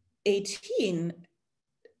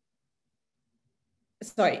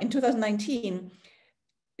 2019,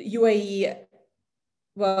 UAE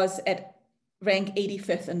was at rank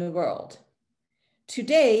 85th in the world.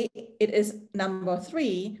 Today, it is number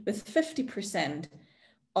 3 with 50%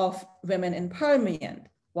 of women in parliament.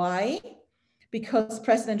 Why? Because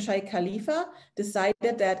President Sheikh Khalifa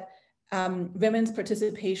decided that women's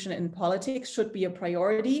participation in politics should be a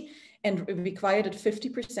priority and required that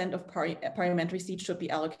 50% of parliamentary seats should be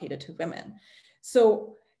allocated to women.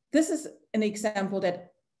 So this is an example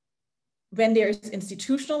that when there is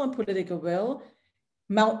institutional and political will,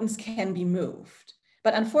 mountains can be moved.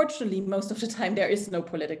 But unfortunately, most of the time there is no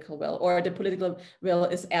political will, or the political will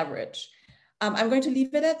is average. I'm going to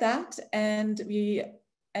leave it at that and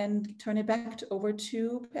turn it back over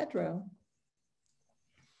to Pedro.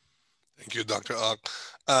 Thank you, Dr. Og.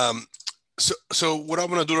 So what I'm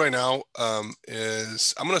going to do right now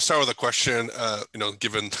is I'm going to start with a question,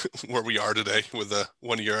 given where we are today with the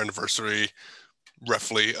 1-year anniversary,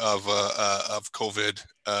 roughly, of COVID,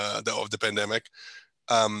 of the pandemic.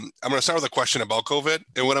 I'm going to start with a question about COVID.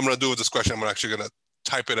 And what I'm going to do with this question, I'm actually going to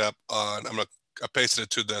type it up on, I'm going to paste it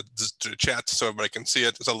to the chat so everybody can see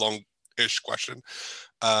it. It's a long-ish question.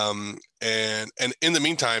 And in the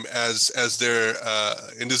meantime, as there,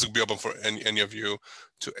 and this will be open for any of you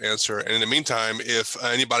to answer. And in the meantime, if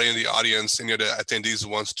anybody in the audience, any of the attendees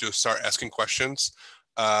wants to start asking questions,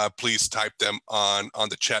 please type them on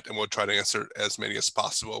the chat and we'll try to answer as many as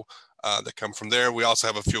possible that come from there. We also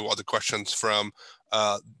have a few other questions from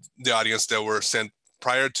the audience that were sent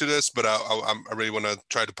prior to this, but I really want to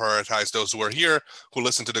try to prioritize those who are here, who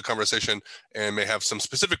listen to the conversation and may have some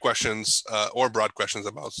specific questions or broad questions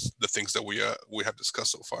about the things that we have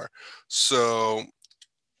discussed so far. So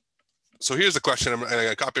here's the question. I'm going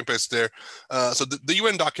to copy and paste there. So the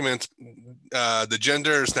UN document, the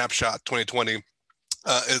Gender Snapshot 2020,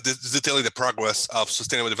 is detailing the progress of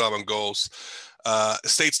Sustainable Development Goals.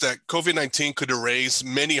 States that COVID-19 could erase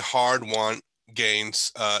many hard-won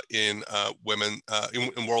gains in women,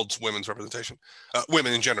 in world's women's representation,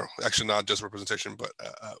 women in general, actually not just representation, but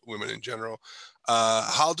women in general.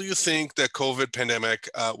 How do you think the COVID pandemic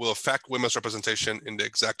will affect women's representation in the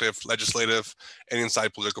executive, legislative, and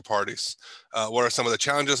inside political parties? What are some of the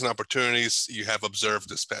challenges and opportunities you have observed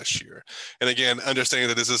this past year? And again, understanding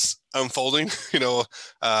that this is unfolding,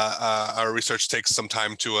 our research takes some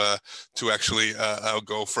time to actually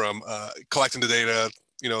go from collecting the data,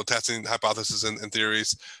 testing hypotheses and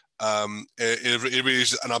theories. It really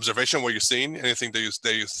is an observation what you're seeing, anything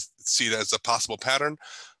that you see that as a possible pattern,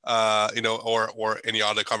 or any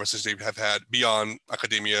other conversations that you have had beyond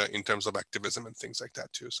academia in terms of activism and things like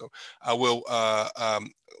that too. So I will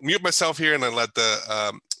mute myself here and then let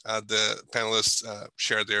the panelists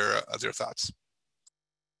share their thoughts.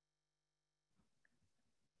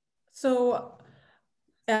 So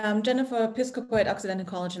Jennifer Piscopo at Occidental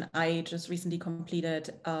College and I just recently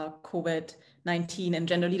completed a COVID-19 and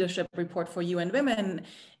gender leadership report for UN Women.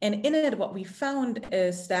 And in it, what we found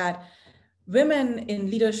is that women in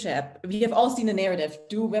leadership, we have all seen the narrative,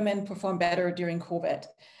 do women perform better during COVID?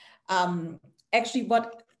 Actually,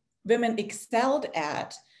 what women excelled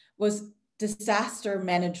at was disaster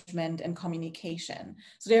management and communication.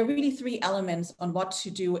 So there are really 3 elements on what to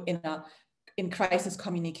do in crisis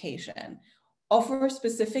communication. Offer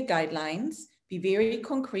specific guidelines, be very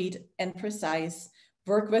concrete and precise,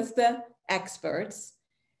 work with the experts,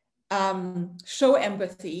 show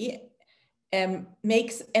empathy,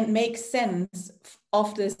 make sense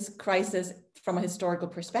of this crisis from a historical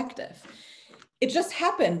perspective. It just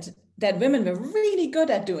happened that women were really good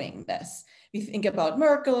at doing this. We think about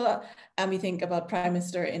Merkel, and we think about Prime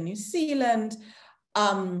Minister in New Zealand,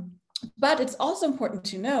 but it's also important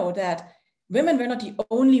to know that women were not the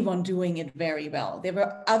only one doing it very well. There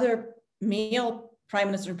were other male prime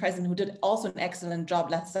minister and president who did also an excellent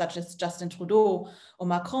job, such as Justin Trudeau or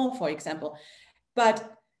Macron, for example.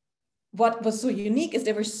 But what was so unique is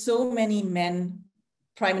there were so many men,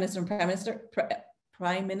 prime ministers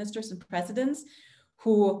and presidents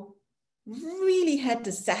who really had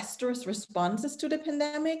disastrous responses to the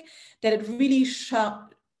pandemic, that it really shone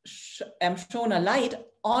a light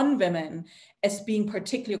on women as being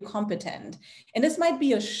particularly competent. And this might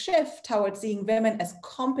be a shift towards seeing women as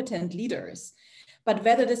competent leaders. But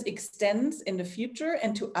whether this extends in the future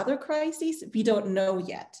and to other crises, we don't know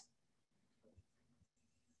yet.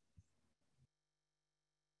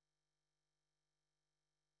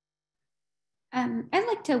 I'd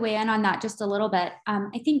like to weigh in on that just a little bit.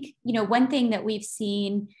 I think, one thing that we've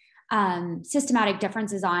seen systematic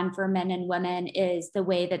differences on for men and women is the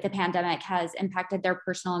way that the pandemic has impacted their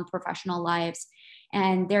personal and professional lives.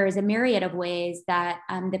 And there is a myriad of ways that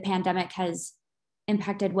the pandemic has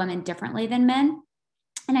impacted women differently than men.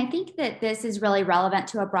 And I think that this is really relevant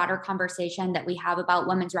to a broader conversation that we have about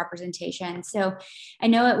women's representation. So I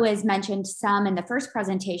know it was mentioned some in the first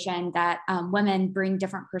presentation that women bring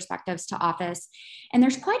different perspectives to office. And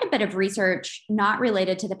there's quite a bit of research not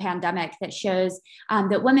related to the pandemic that shows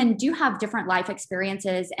that women do have different life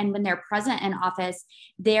experiences. And when they're present in office,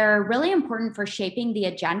 they're really important for shaping the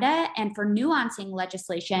agenda and for nuancing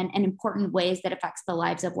legislation in important ways that affects the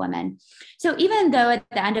lives of women. So even though at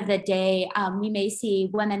the end of the day, we may see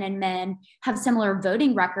women and men have similar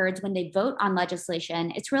voting records when they vote on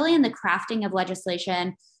legislation, it's really in the crafting of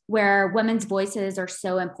legislation where women's voices are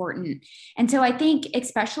so important. And so I think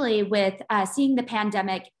especially with seeing the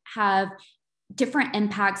pandemic have different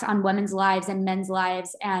impacts on women's lives and men's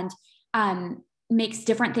lives, and makes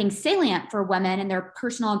different things salient for women in their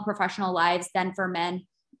personal and professional lives than for men,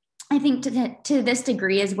 I think to this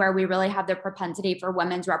degree is where we really have the propensity for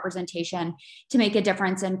women's representation to make a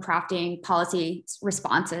difference in crafting policy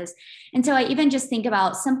responses. And so I even just think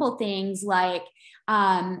about simple things like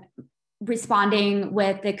responding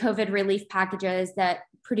with the COVID relief packages that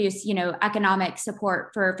produce, economic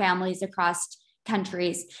support for families across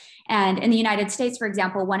countries. And in the United States, for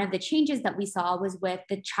example, one of the changes that we saw was with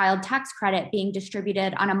the child tax credit being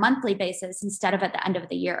distributed on a monthly basis instead of at the end of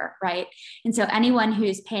the year, right? And so anyone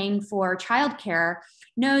who's paying for childcare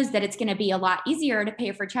knows that it's going to be a lot easier to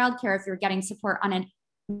pay for childcare if you're getting support on a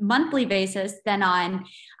monthly basis than on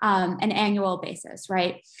an annual basis,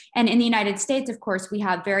 right? And in the United States, of course, we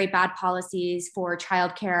have very bad policies for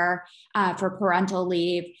childcare, for parental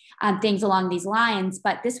leave, things along these lines.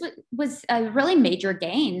 But this was a really major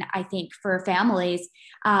gain, I think, for families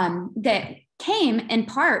that came in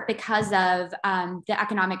part because of the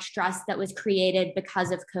economic stress that was created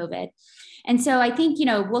because of COVID. And so I think,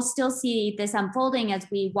 we'll still see this unfolding as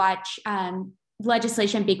we watch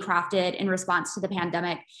legislation be crafted in response to the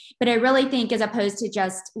pandemic. But I really think, as opposed to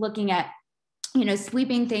just looking at,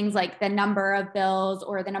 sweeping things like the number of bills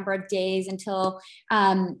or the number of days until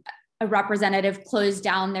a representative closed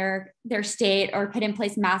down their state or put in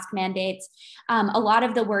place mask mandates, a lot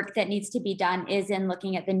of the work that needs to be done is in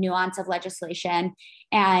looking at the nuance of legislation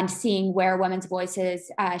and seeing where women's voices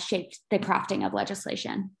shaped the crafting of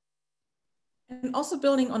legislation. And also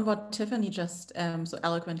building on what Tiffany just so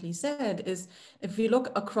eloquently said is, if we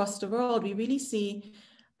look across the world, we really see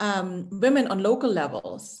women on local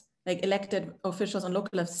levels, like elected officials on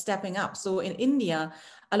local levels, stepping up. So in India,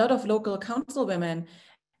 a lot of local council women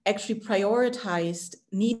actually prioritized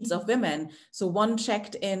needs of women. So one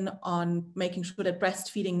checked in on making sure that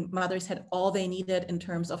breastfeeding mothers had all they needed in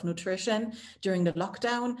terms of nutrition during the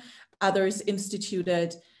lockdown. Others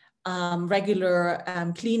instituted regular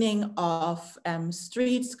cleaning of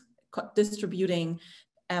streets, distributing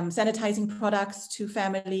sanitizing products to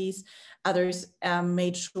families. Others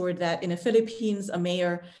made sure that in the Philippines, a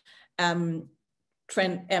mayor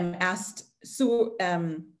asked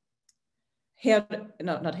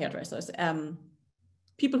hairdressers,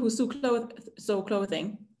 people who sew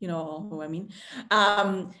clothing, you know who I mean,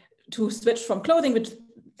 to switch from clothing, which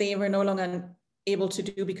they were no longer able to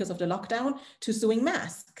do because of the lockdown, to sewing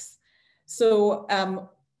masks. So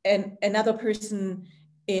and another person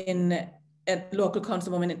in a local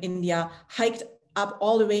councilwoman in India hiked up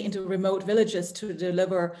all the way into remote villages to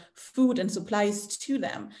deliver food and supplies to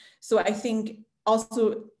them. So I think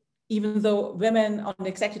also, even though women on the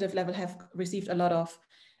executive level have received a lot of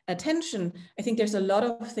attention, I think there's a lot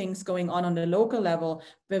of things going on the local level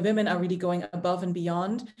where women are really going above and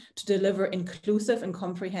beyond to deliver inclusive and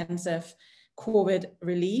comprehensive COVID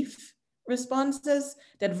relief responses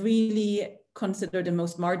that really consider the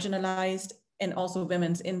most marginalized and also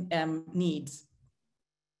women's needs.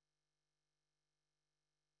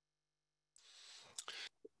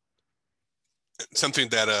 Something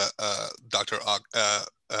that Dr. Ock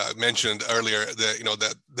mentioned earlier,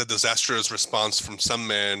 that the disastrous response from some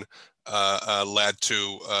men led to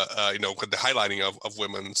the highlighting of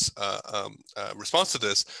women's response to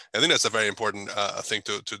this. I think that's a very important thing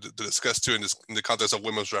to discuss too in the context of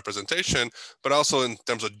women's representation, but also in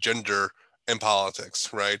terms of gender and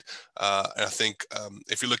politics, right? And I think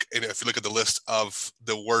if you look at the list of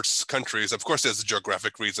the worst countries, of course there's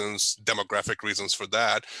geographic reasons, demographic reasons for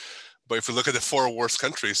that. But if you look at the 4 worst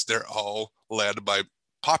countries, they're all led by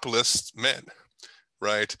populist men.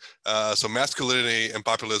 right? So masculinity and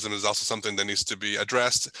populism is also something that needs to be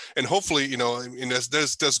addressed. And hopefully, you know, I mean,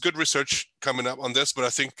 there's good research coming up on this, but I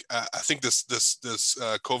think this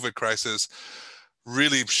COVID crisis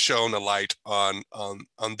really shone a light on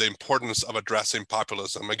the importance of addressing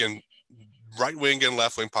populism. Again, right-wing and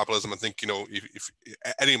left-wing populism. I think, you know, if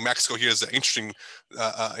Eddie Mexico here is an interesting,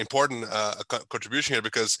 important contribution here,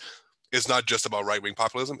 because it's not just about right-wing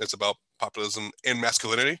populism. It's about populism in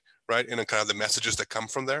masculinity, right? And kind of the messages that come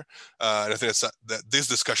from there. And I think that these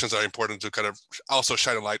discussions are important to kind of also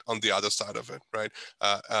shine a light on the other side of it, right?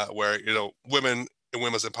 Where, you know, women and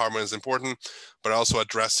women's empowerment is important, but also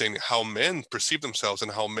addressing how men perceive themselves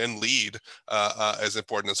and how men lead is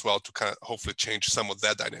important as well, to kind of hopefully change some of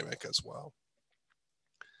that dynamic as well.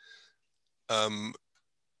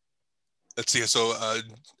 Let's see. So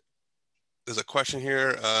there's a question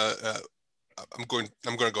here. I'm going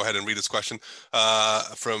to go ahead and read this question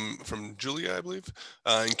from Julia, I believe.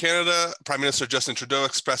 In Canada, Prime Minister Justin Trudeau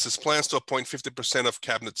expressed his plans to appoint 50% of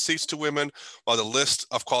cabinet seats to women, while the list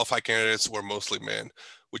of qualified candidates were mostly men,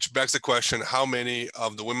 which begs the question, how many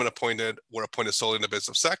of the women appointed were appointed solely in the basis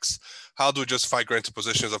of sex? How do we justify granting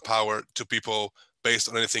positions of power to people based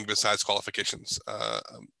on anything besides qualifications? I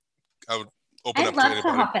would open up to anybody. I'd love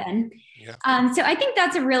to hop in. Yeah. So I think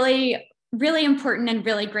that's a really important and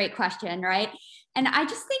really great question, right? And I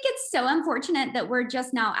just think it's so unfortunate that we're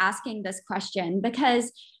just now asking this question,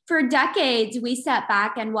 because for decades we sat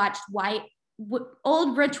back and watched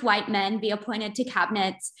old rich white men be appointed to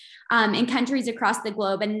cabinets in countries across the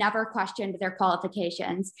globe and never questioned their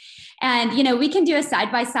qualifications. And, you know, we can do a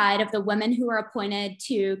side-by-side of the women who are appointed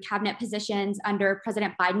to cabinet positions under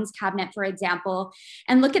President Biden's cabinet, for example,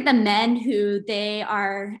 and look at the men who they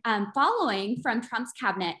are following from Trump's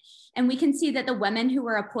cabinet. And we can see that the women who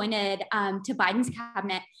were appointed to Biden's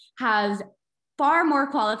cabinet have far more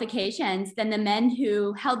qualifications than the men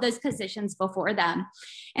who held those positions before them.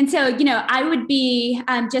 And so, you know, I would be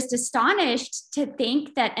just astonished to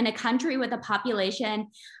think that in a country with a population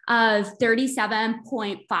of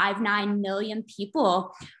 37.59 million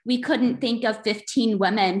people, we couldn't think of 15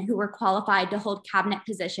 women who were qualified to hold cabinet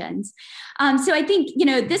positions. So I think, you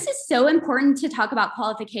know, this is so important to talk about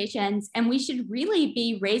qualifications, and we should really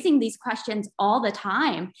be raising these questions all the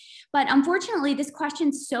time. But unfortunately, this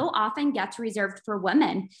question so often gets reserved for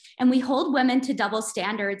women, and we hold women to double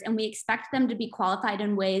standards, and we expect them to be qualified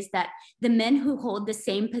in ways that the men who hold the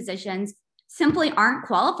same positions simply aren't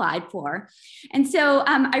qualified for. And so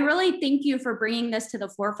I really thank you for bringing this to the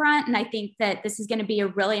forefront. And I think that this is going to be a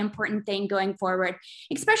really important thing going forward,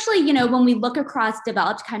 especially, you know, when we look across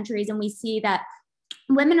developed countries and we see that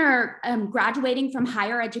women are graduating from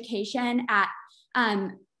higher education at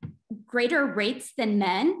greater rates than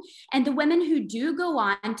men. And the women who do go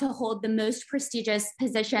on to hold the most prestigious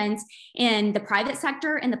positions in the private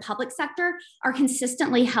sector and the public sector are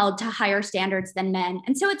consistently held to higher standards than men.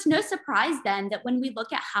 And so it's no surprise then that when we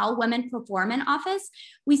look at how women perform in office,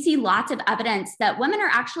 we see lots of evidence that women are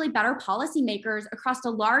actually better policymakers across a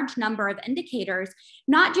large number of indicators,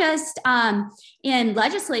 not just in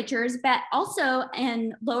legislatures, but also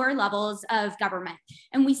in lower levels of government.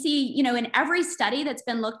 And we see, you know, in every study that's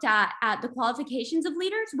been looked at the qualifications of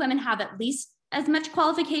leaders, women have at least as much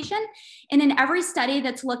qualification. And in every study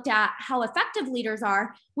that's looked at how effective leaders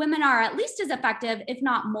are, women are at least as effective, if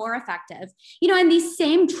not more effective. You know, and these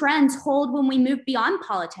same trends hold when we move beyond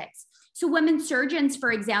politics. So women surgeons,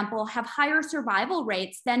 for example, have higher survival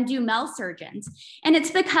rates than do male surgeons. And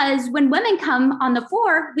it's because when women come on the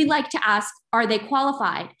floor, we like to ask, are they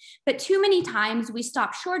qualified? But too many times we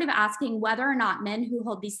stop short of asking whether or not men who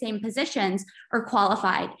hold these same positions are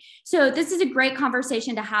qualified. So this is a great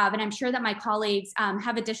conversation to have, and I'm sure that my colleagues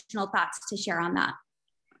have additional thoughts to share on that.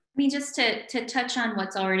 I mean, just to touch on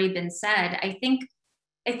what's already been said, I think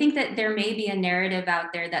that there may be a narrative out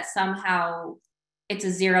there that somehow it's a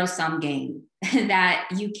zero-sum game, that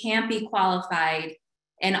you can't be qualified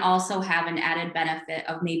and also have an added benefit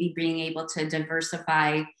of maybe being able to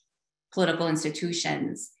diversify political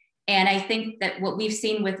institutions. And I think that what we've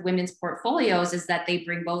seen with women's portfolios is that they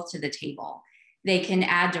bring both to the table. They can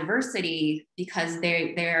add diversity because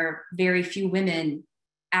there are very few women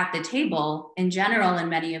at the table in general in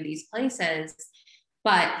many of these places,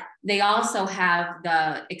 but they also have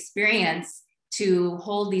the experience to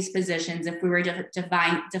hold these positions if we were to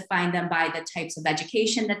define them by the types of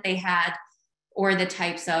education that they had or the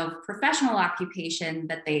types of professional occupation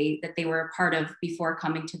that they were a part of before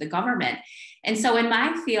coming to the government. And so in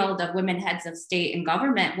my field of women heads of state and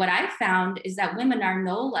government, what I found is that women are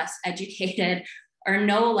no less educated or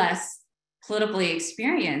no less politically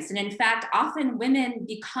experienced. And in fact, often women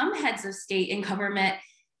become heads of state and government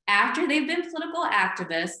after they've been political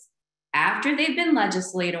activists, after they've been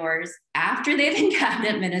legislators, after they've been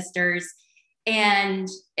cabinet ministers, and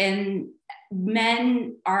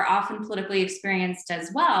men are often politically experienced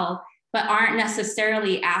as well, but aren't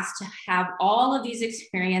necessarily asked to have all of these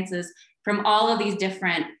experiences from all of these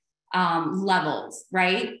different levels,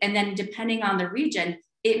 right? And then depending on the region,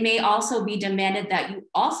 it may also be demanded that you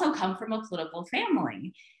also come from a political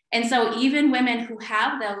family. And so even women who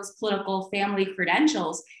have those political family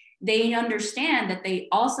credentials, they understand that they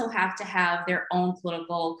also have to have their own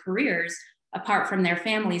political careers apart from their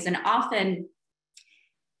families. And often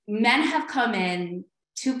men have come in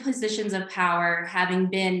to positions of power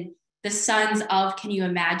having been the sons of, can you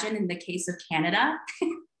imagine in the case of Canada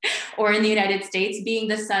or in the United States, being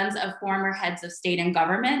the sons of former heads of state and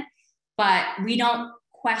government. But we don't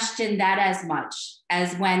question that as much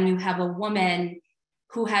as when you have a woman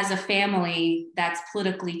who has a family that's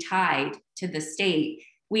politically tied to the state.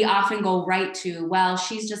 We often go right to, well,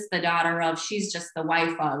 she's just the daughter of, she's just the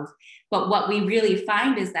wife of. But what we really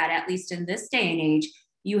find is that, at least in this day and age,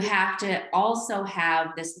 you have to also have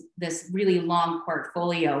this really long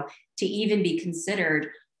portfolio to even be considered,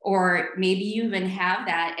 or maybe you even have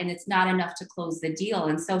that and it's not enough to close the deal.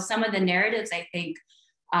 And so some of the narratives, I think,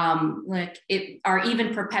 are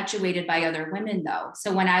even perpetuated by other women though.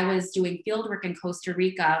 So when I was doing fieldwork in Costa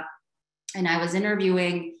Rica and I was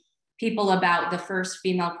interviewing people about the first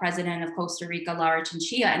female president of Costa Rica, Laura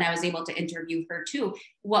Chinchilla, and I was able to interview her too.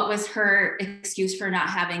 What was her excuse for not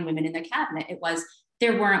having women in the cabinet? It was,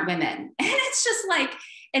 there weren't women. And it's just like,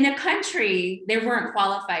 in a country, there weren't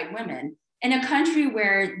qualified women. In a country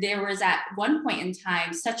where there was at one point in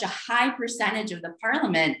time, such a high percentage of the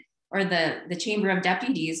parliament or the Chamber of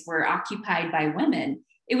Deputies were occupied by women.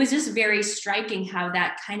 It was just very striking how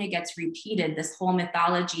that kind of gets repeated, this whole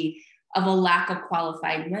mythology of a lack of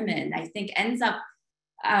qualified women, I think ends up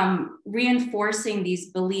reinforcing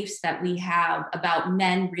these beliefs that we have about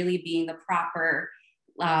men really being the proper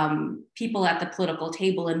people at the political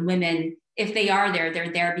table, and women, if they are there,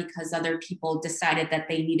 they're there because other people decided that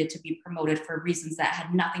they needed to be promoted for reasons that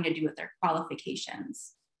had nothing to do with their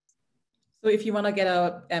qualifications. So if you want to get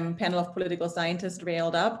a panel of political scientists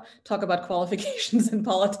railed up, talk about qualifications in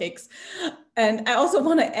politics. And I also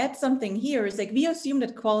want to add something here is like, we assume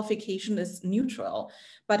that qualification is neutral,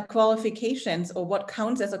 but qualifications, or what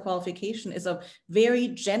counts as a qualification, is a very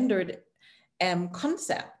gendered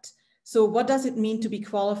concept. So what does it mean to be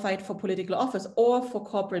qualified for political office or for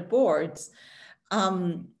corporate boards?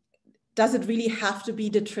 Does it really have to be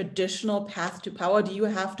the traditional path to power? Do you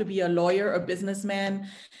have to be a lawyer, a businessman,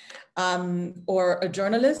 or a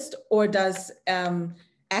journalist? Or does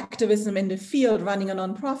activism in the field, running a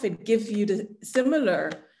nonprofit, give you the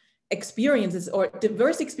similar experiences or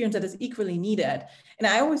diverse experience that is equally needed? And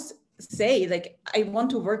I always say, like, I want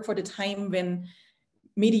to work for the time when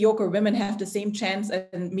mediocre women have the same chance as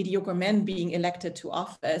mediocre men being elected to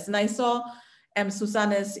office. And I saw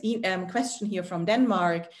Susanne's question here from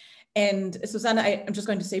Denmark. And Susanne, I'm just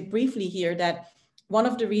going to say briefly here that one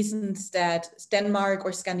of the reasons that Denmark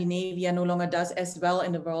or Scandinavia no longer does as well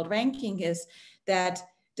in the world ranking is that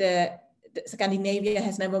the Scandinavia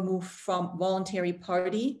has never moved from voluntary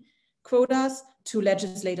party quotas to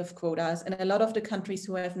legislative quotas. And a lot of the countries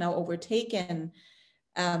who have now overtaken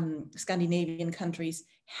Scandinavian countries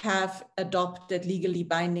have adopted legally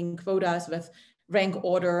binding quotas with rank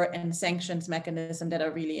order and sanctions mechanism that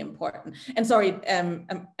are really important. And sorry,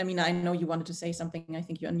 I mean, I know you wanted to say something. I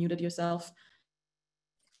think you unmuted yourself.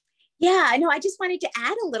 Yeah, I know. I just wanted to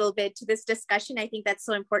add a little bit to this discussion. I think that's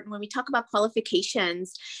so important when we talk about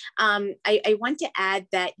qualifications. I want to add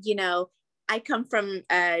that, you know, I come from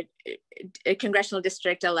a Congressional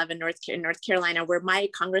District 11, North Carolina, where my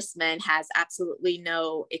congressman has absolutely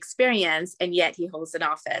no experience, and yet he holds an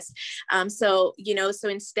office. So, you know, so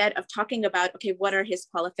instead of talking about, okay, what are his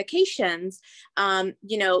qualifications,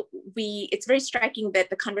 you know, it's very striking that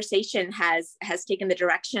the conversation has taken the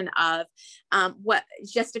direction of what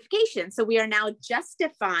justification. So we are now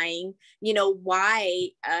justifying, you know, why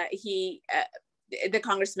the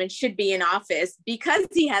congressman should be in office because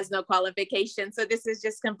he has no qualifications. So this is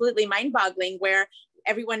just completely mind-boggling, where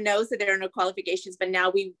everyone knows that there are no qualifications, but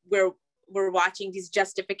now we're watching these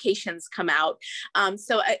justifications come out.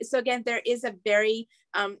 So again, there is a very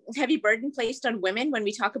heavy burden placed on women when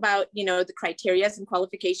we talk about, the criteria and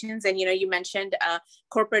qualifications. And, you mentioned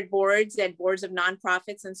corporate boards and boards of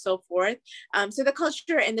nonprofits and so forth. So the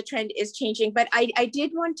culture and the trend is changing. But I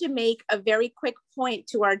did want to make a very quick point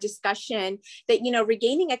to our discussion that,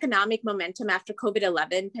 regaining economic momentum after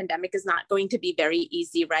COVID-19 pandemic is not going to be very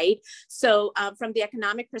easy, right? So from the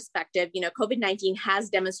economic perspective, COVID-19 has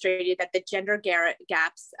demonstrated that the gender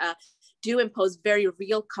gaps do impose very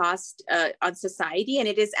real cost on society. And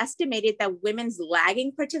it is estimated that women's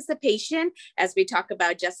lagging participation, as we talk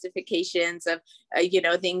about justifications of,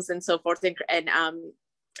 things and so forth, and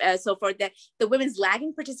so forth, that the women's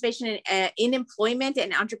lagging participation in employment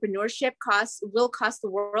and entrepreneurship will cost the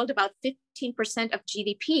world about 15% of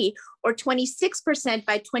GDP, or 26%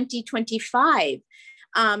 by 2025.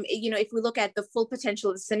 If we look at the full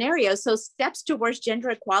potential of the scenario, so steps towards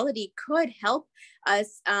gender equality could help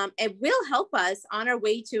us, it will help us on our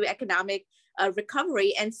way to economic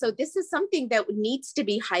recovery. And so this is something that needs to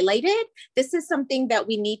be highlighted. This is something that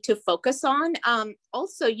we need to focus on.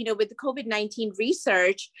 Also, with the COVID-19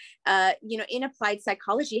 research, in applied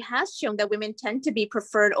psychology has shown that women tend to be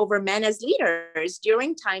preferred over men as leaders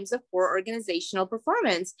during times of poor organizational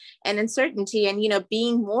performance and uncertainty, and,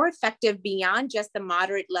 being more effective beyond just the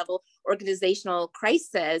moderate level organizational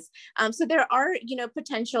crisis. So there are,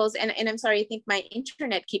 potentials, and I'm sorry, I think my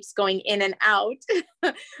internet keeps going in and out.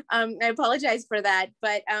 I apologize for that,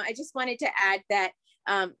 but I just wanted to add that,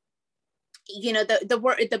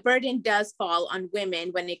 the burden does fall on women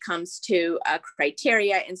when it comes to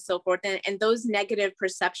criteria and so forth, and those negative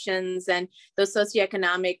perceptions and those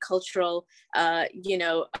socioeconomic, cultural,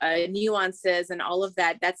 nuances and all of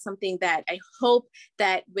that. That's something that I hope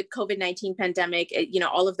that with COVID-19 pandemic,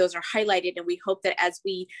 all of those are highlighted, and we hope that as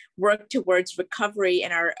we work towards recovery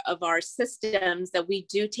of our systems, that we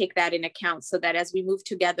do take that in account, so that as we move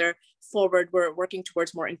together forward, we're working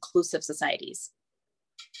towards more inclusive societies.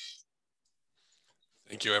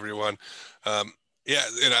 Thank you, everyone. Yeah,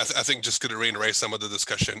 and I think just going to reiterate some of the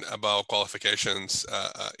discussion about qualifications.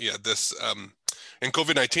 This and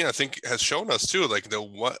COVID-19, I think, has shown us too, like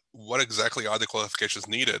what exactly are the qualifications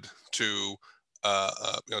needed to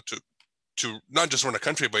to not just run a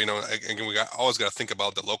country, but again, always got to think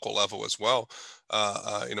about the local level as well.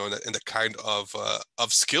 And the kind of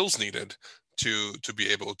skills needed to be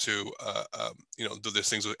able to do these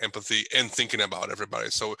things with empathy and thinking about everybody.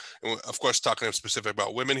 So, of course, talking specific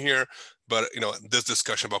about women here, but this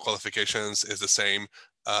discussion about qualifications is the same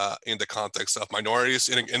in the context of minorities,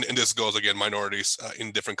 and this goes again, minorities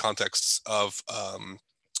in different contexts of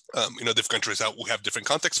different countries we have different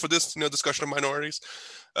contexts for this discussion of minorities.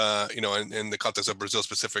 In the context of Brazil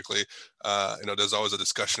specifically, there's always a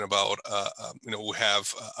discussion about we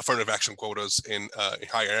have affirmative action quotas in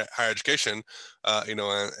higher education,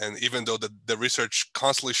 and even though the research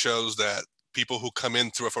constantly shows that people who come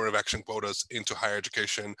in through affirmative action quotas into higher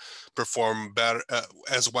education perform better,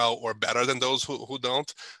 as well or better than those who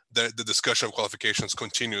don't, the discussion of qualifications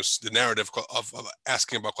continues. The narrative of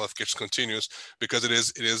asking about qualifications continues, because it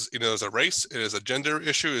is a race, it is a gender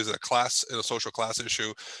issue, it is a class, a social class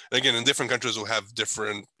issue. And again, in different countries we'll have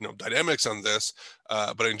different dynamics on this,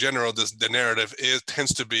 but in general, the narrative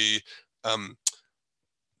tends to be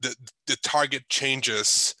the target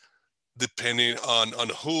changes depending on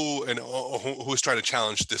who and who's trying to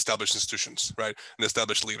challenge the established institutions, right, and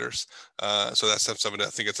established leaders. So that's something that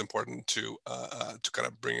I think it's important to kind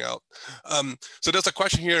of bring out. So there's a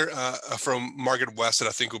question here from Margaret West that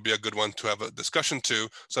I think would be a good one to have a discussion to.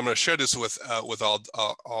 So I'm going to share this with all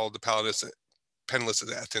the panelists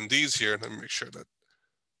and attendees here. Let me make sure that.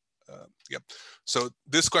 Yep. So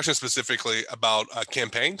this question is specifically about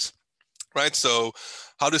campaigns. Right, so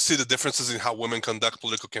how to see the differences in how women conduct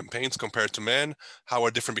political campaigns compared to men? How are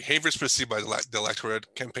different behaviors perceived by the electorate?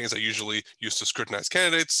 Campaigns are usually used to scrutinize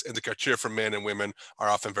candidates, and the criteria for men and women are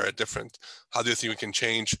often very different. How do you think we can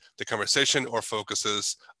change the conversation or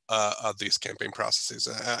focuses of these campaign processes?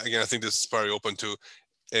 Again, I think this is probably open to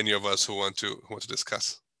any of us who want to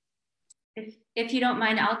discuss. If you don't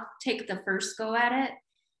mind, I'll take the first go at it.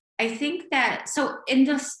 I think that, so in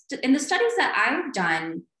the studies that I've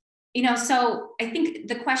done, so I think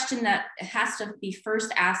the question that has to be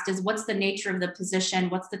first asked is, what's the nature of the position?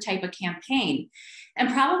 What's the type of campaign? And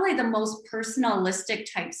probably the most personalistic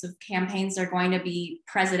types of campaigns are going to be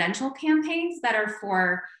presidential campaigns that are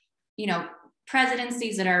for,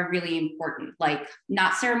 presidencies that are really important, like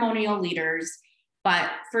not ceremonial leaders, but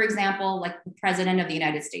for example, like the president of the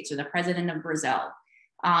United States or the president of Brazil.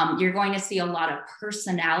 You're going to see a lot of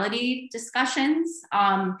personality discussions.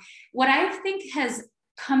 What I think has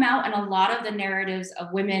come out in a lot of the narratives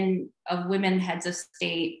of women heads of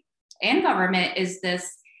state and government is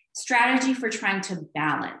this strategy for trying to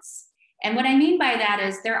balance. And what I mean by that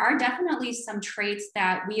is there are definitely some traits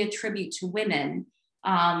that we attribute to women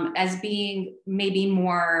as being maybe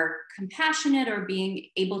more compassionate or being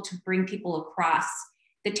able to bring people across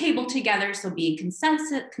the table together. So being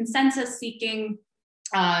consensus seeking.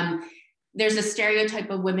 There's a stereotype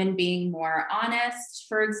of women being more honest,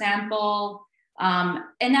 for example. And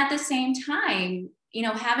at the same time, you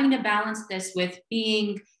know, having to balance this with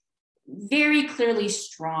being very clearly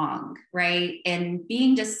strong, right? And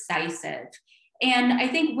being decisive. And I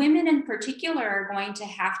think women in particular are going to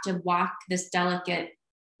have to walk this delicate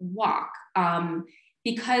walk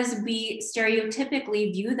because we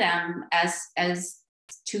stereotypically view them as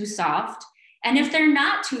too soft. And if they're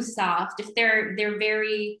not too soft, if they're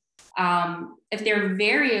very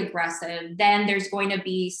aggressive, then there's going to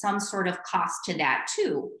be some sort of cost to that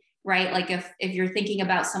too, right? Like if you're thinking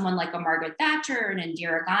about someone like a Margaret Thatcher and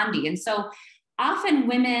Indira Gandhi. And so often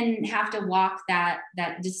women have to walk that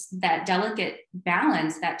delicate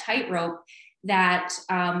balance, that tightrope that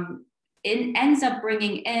it ends up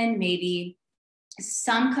bringing in maybe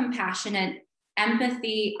some compassionate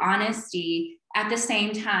empathy, honesty, at the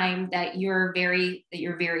same time that you're very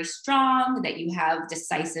strong, that you have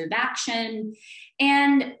decisive action.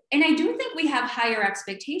 And I do think we have higher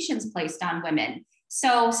expectations placed on women.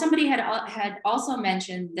 So somebody had also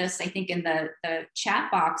mentioned this, I think, in the chat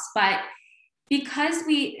box, but because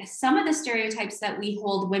some of the stereotypes that we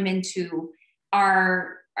hold women to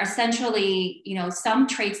are essentially, you know, some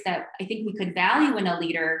traits that I think we could value in a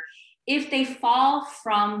leader, if they fall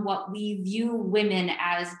from what we view women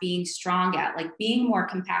as being strong at, like being more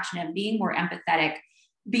compassionate, being more empathetic,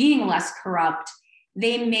 being less corrupt,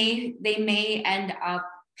 they may end up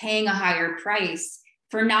paying a higher price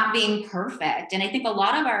for not being perfect. And I think a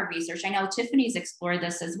lot of our research, I know Tiffany's explored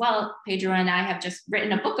this as well. Pedro and I have just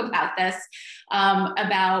written a book about this,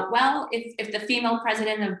 about, well, if the female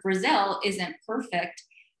president of Brazil isn't perfect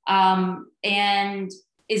and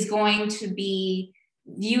is going to be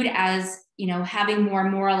viewed as, you know, having more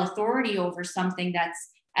moral authority over something that's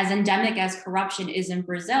as endemic as corruption is in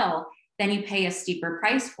Brazil, then you pay a steeper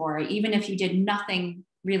price for it, even if you did nothing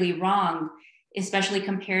really wrong, especially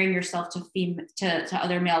comparing yourself to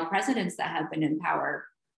other male presidents that have been in power.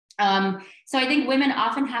 So I think women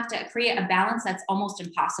often have to create a balance that's almost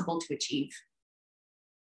impossible to achieve.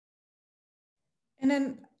 And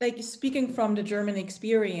then, like, speaking from the German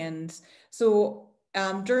experience, so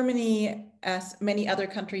Germany, as many other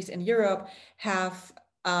countries in Europe, have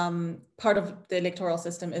part of the electoral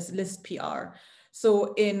system is list PR.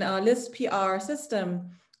 So in a list PR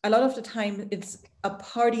system, a lot of the time it's a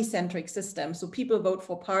party-centric system. So people vote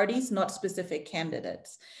for parties, not specific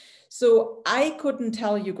candidates. So I couldn't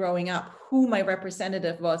tell you growing up who my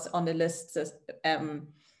representative was on the list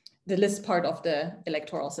part of the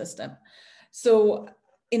electoral system. So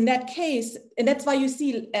in that case, and that's why you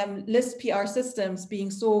see list PR systems being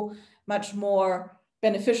so much more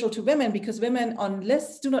beneficial to women, because women on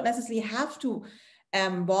lists do not necessarily have to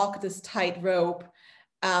walk this tightrope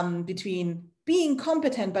between being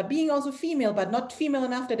competent, but being also female, but not female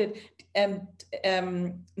enough that it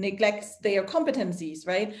neglects their competencies,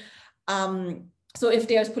 right? So if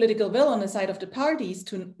there's political will on the side of the parties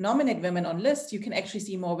to nominate women on lists, you can actually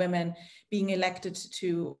see more women being elected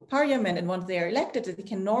to parliament. And once they're elected, they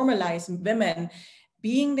can normalize women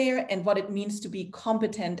being there and what it means to be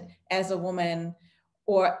competent as a woman,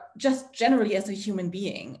 or just generally as a human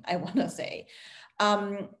being, I want to say.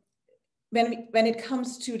 When it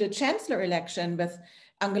comes to the chancellor election with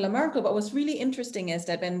Angela Merkel, what was really interesting is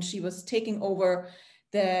that when she was taking over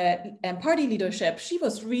the party leadership, she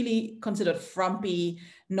was really considered frumpy,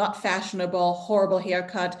 not fashionable, horrible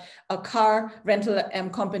haircut. A car rental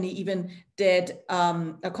company even did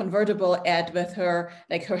a convertible ad with her,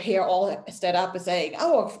 like her hair all set up, saying,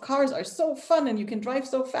 "Oh, cars are so fun and you can drive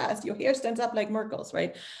so fast. Your hair stands up like Merkel's,"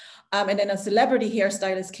 right? And then a celebrity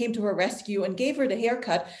hairstylist came to her rescue and gave her the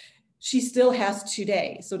haircut she still has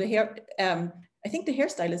today. So the hair, I think the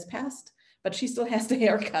hairstylist passed, but she still has the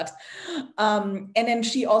haircut. And then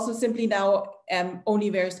she also simply now only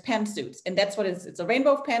wears pantsuits. And that's what it's a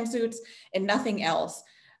rainbow of pantsuits and nothing else.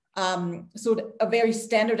 So a very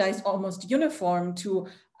standardized, almost uniform to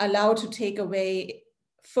allow to take away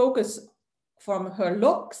focus from her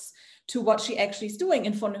looks to what she actually is doing.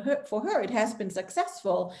 And for her, it has been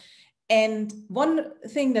successful. And one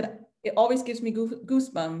thing that it always gives me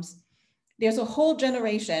goosebumps, there's a whole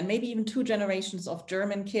generation, maybe even 2 generations of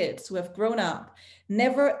German kids who have grown up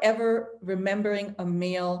never ever remembering a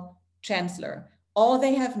male chancellor. All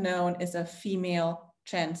they have known is a female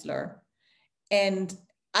chancellor. And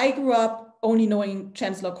I grew up only knowing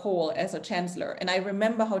Chancellor Kohl as a chancellor. And I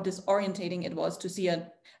remember how disorientating it was to see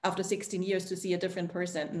after 16 years, to see a different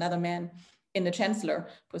person, another man in the chancellor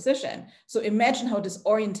position. So imagine how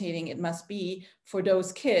disorientating it must be for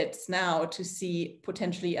those kids now to see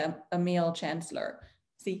potentially a male chancellor.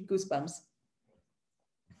 See, goosebumps.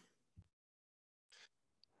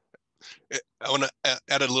 I want to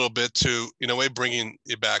add a little bit to, in a way, bringing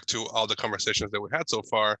it back to all the conversations that we had so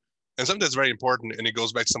far. And something that's very important, and it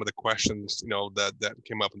goes back to some of the questions, that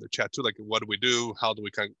came up in the chat too, like what do we do? How do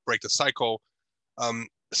we kind of break the cycle?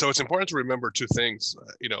 So it's important to remember two things.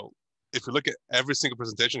 If you look at every single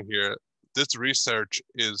presentation here, this research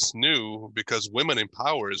is new because women in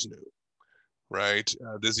power is new, right?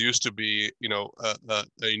 This used to be, a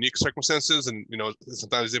unique circumstances, and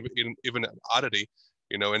sometimes even an oddity.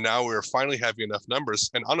 And now we're finally having enough numbers,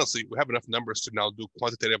 and honestly, we have enough numbers to now do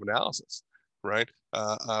quantitative analysis, right?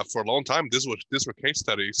 For a long time, these were case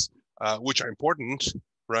studies, which are important,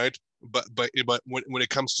 right? But when it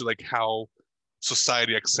comes to like how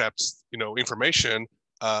society accepts, information,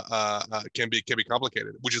 can be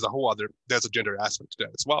complicated, which is a whole other. There's a gender aspect to that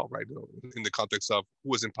as well, right? In the context of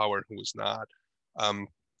who is in power and who is not.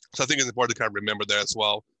 So I think it's important to kind of remember that as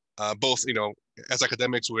well. Both, as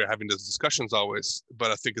academics, we're having these discussions always,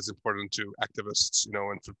 but I think it's important to activists,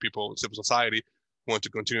 and for people in civil society who want to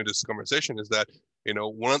continue this conversation is that,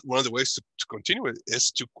 one of the ways to continue it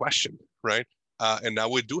is to question, right? And now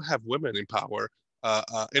we do have women in power.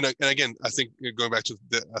 And again, I think going back to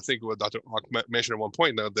I think what Dr. Ock mentioned at one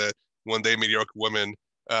point now, that one day mediocre women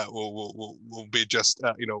will be just,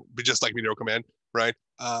 be just like mediocre men, right?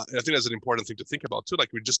 And I think that's an important thing to think about too.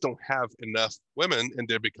 Like we just don't have enough women, and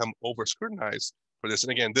they become over scrutinized for this.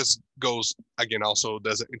 And again, this goes again also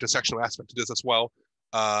there's an intersectional aspect to this as well.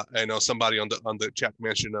 I know somebody on the chat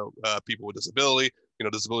mentioned people with disability.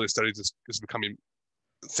 Disability studies is becoming,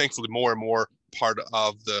 thankfully, more and more part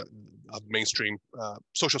of mainstream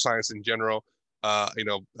social science in general.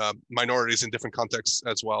 Minorities in different contexts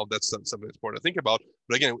as well. That's something that's important to think about.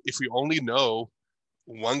 But again, if we only know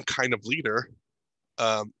one kind of leader,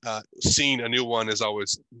 seeing a new one is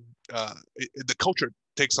always the culture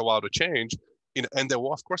takes a while to change, and there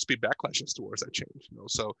will of course be backlashes towards that change.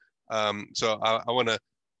 So I want to.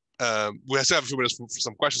 We still have a few minutes for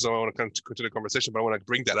some questions, so I want to continue the conversation, but I want to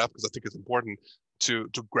bring that up because I think it's important to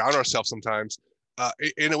ground ourselves sometimes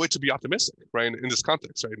in a way to be optimistic, right? In this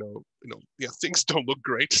context, right? Things don't look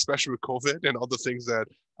great, especially with COVID and all the things that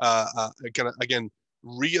kind of again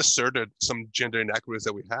reasserted some gender inequities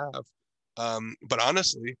that we have. But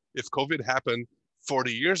honestly, if COVID happened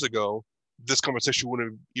 40 years ago, this conversation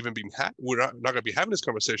wouldn't have even been had. We're not going to be having this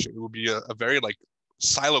conversation. It would be a very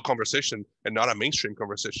silo conversation and not a mainstream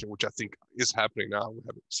conversation, which I think is happening now. We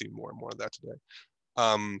haven't seen more and more of that today.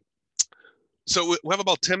 So we have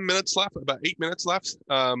about 10 minutes left, about 8 minutes left.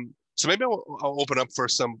 So maybe I'll open up for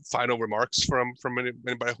some final remarks from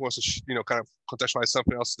anybody who wants to, kind of contextualize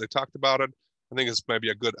something else they talked about it. I think it's maybe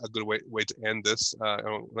a good way to end this.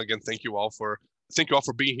 Again, thank you all for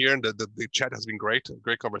being here, and the chat has been great. A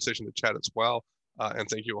great conversation in the chat as well, and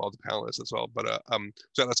thank you all the panelists as well. But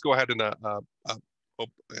so let's go ahead and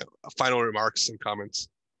final remarks and comments.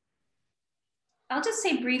 I'll just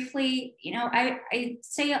say briefly, I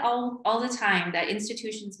say all the time that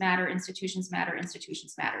institutions matter, institutions matter,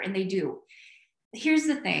 institutions matter, and they do. Here's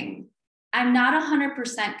the thing. I'm not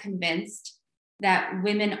 100% convinced that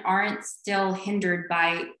women aren't still hindered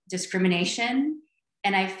by discrimination.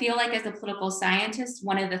 And I feel like as a political scientist,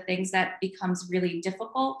 one of the things that becomes really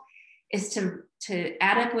difficult is to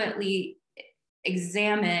adequately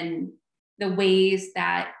examine the ways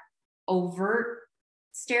that overt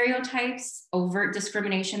stereotypes, overt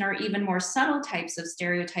discrimination, or even more subtle types of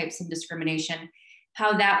stereotypes and discrimination,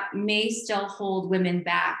 how that may still hold women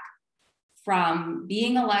back from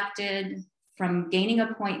being elected, from gaining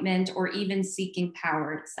appointment, or even seeking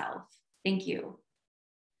power itself. Thank you.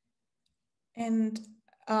 And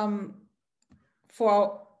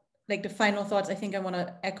for the final thoughts, I think I want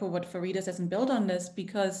to echo what Farida says and build on this,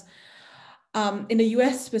 because in the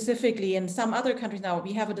US specifically, and some other countries now,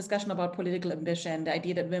 we have a discussion about political ambition, the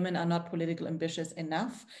idea that women are not politically ambitious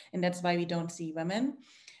enough, and that's why we don't see women.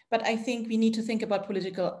 But I think we need to think about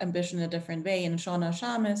political ambition in a different way, and Shauna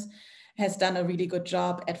Shamus has done a really good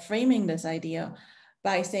job at framing this idea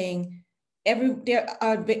by saying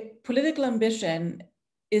political ambition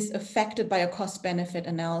is affected by a cost-benefit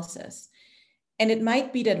analysis. And it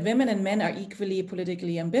might be that women and men are equally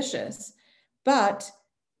politically ambitious, but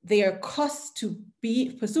their costs to be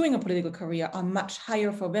pursuing a political career are much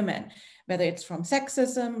higher for women, whether it's from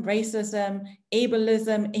sexism, racism,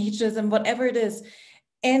 ableism, ageism, whatever it is.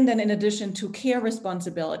 And then in addition to care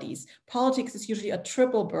responsibilities, politics is usually a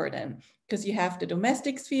triple burden because you have the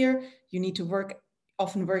domestic sphere, you need to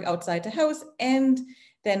often work outside the house, and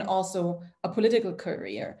then also a political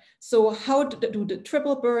career. So how do the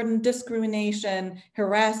triple burden, discrimination,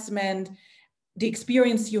 harassment, the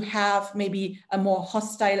experience you have, maybe a more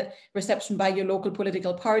hostile reception by your local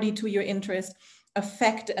political party to your interest,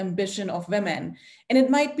 affect the ambition of women? And it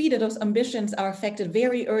might be that those ambitions are affected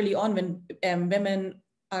very early on when women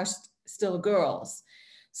are still girls.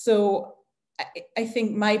 So I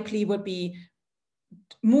think my plea would be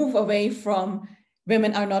move away from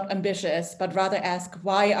women are not ambitious, but rather ask,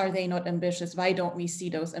 why are they not ambitious? Why don't we see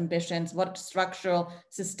those ambitions? What structural,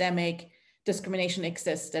 systemic discrimination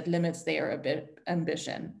exists that limits their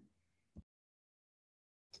ambition?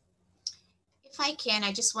 If I can,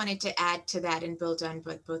 I just wanted to add to that and build on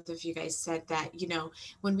what both of you guys said, that, you know,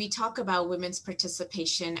 when we talk about women's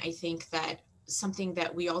participation, I think that something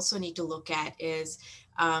that we also need to look at is,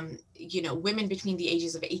 you know, women between the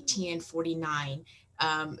ages of 18 and 49.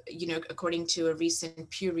 You know, according to a recent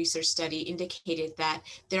Pew Research study, indicated that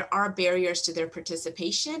there are barriers to their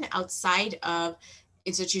participation outside of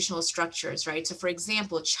institutional structures, right? So for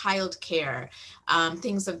example, childcare,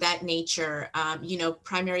 things of that nature, you know,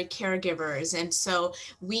 primary caregivers. And so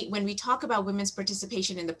when we talk about women's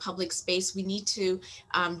participation in the public space, we need to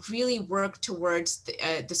really work towards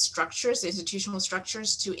the structures, the institutional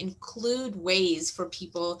structures, to include ways for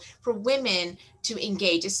women to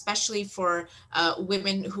engage, especially for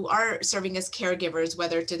women who are serving as caregivers,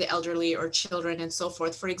 whether to the elderly or children and so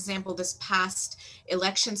forth. For example, this past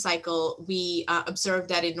election cycle, we observed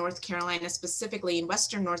that in North Carolina, specifically in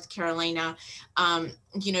Western North Carolina,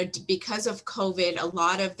 you know, because of COVID, a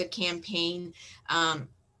lot of the campaign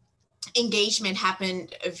engagement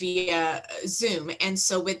happened via Zoom. And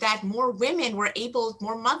so with that, more women were able,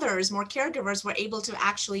 more mothers, more caregivers were able to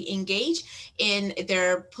actually engage in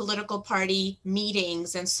their political party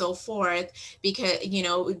meetings and so forth, because, you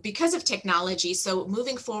know, because of technology. So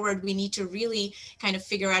moving forward, we need to really kind of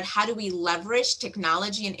figure out how do we leverage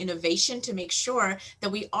technology and innovation to make sure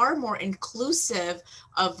that we are more inclusive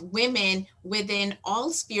of women within all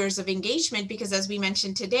spheres of engagement, because as we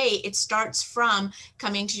mentioned today, it starts from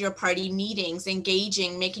coming to your party meetings,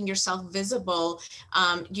 engaging, making yourself visible,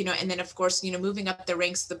 you know, and then of course, you know, moving up the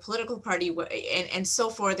ranks of the political party and so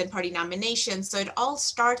forth, and party nominations. So it all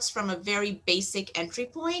starts from a very basic entry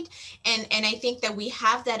point. And I think that we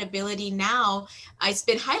have that ability now. It's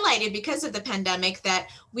been highlighted because of the pandemic that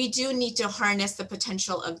we do need to harness the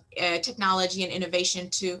potential of technology and innovation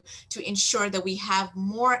to ensure that we have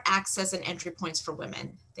more access and entry points for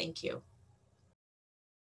women. Thank you.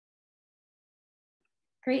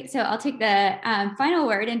 Great. So I'll take the final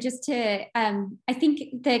word, and just to, I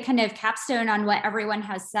think the kind of capstone on what everyone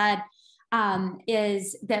has said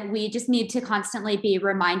is that we just need to constantly be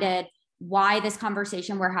reminded why this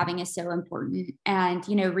conversation we're having is so important. And,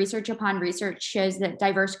 you know, research upon research shows that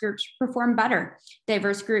diverse groups perform better.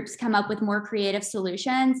 Diverse groups come up with more creative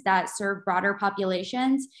solutions that serve broader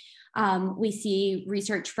populations. We see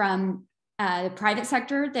research from the private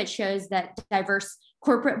sector that shows that diverse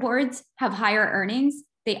corporate boards have higher earnings.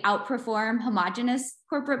 They outperform homogenous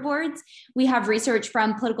corporate boards. We have research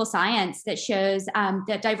from political science that shows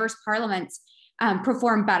that diverse parliaments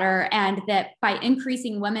perform better, and that by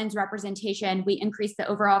increasing women's representation, we increase the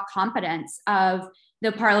overall competence of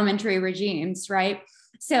the parliamentary regimes, right?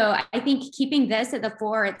 So I think keeping this at the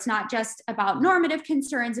fore, it's not just about normative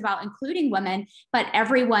concerns about including women, but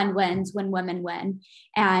everyone wins when women win.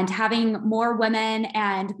 And having more women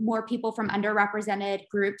and more people from underrepresented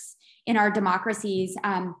groups in our democracies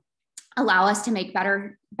allow us to make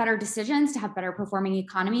better decisions, to have better performing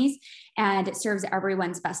economies, and it serves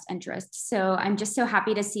everyone's best interest. So I'm just so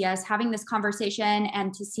happy to see us having this conversation,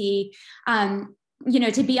 and to see, you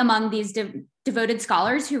know, to be among these devoted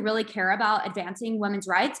scholars who really care about advancing women's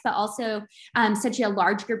rights, but also such a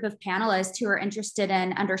large group of panelists who are interested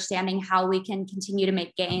in understanding how we can continue to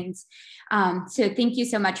make gains. So thank you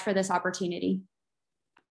so much for this opportunity.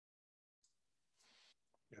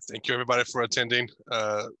 Thank you, everybody, for attending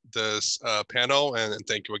this panel, and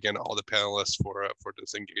thank you again all the panelists for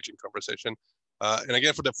this engaging conversation. And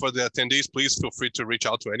again, for the attendees, please feel free to reach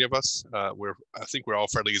out to any of us. I think we're all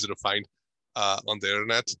fairly easy to find on the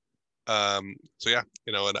internet. So yeah,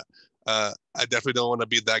 you know, and I definitely don't want to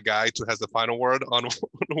be that guy who has the final word on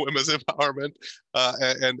women's empowerment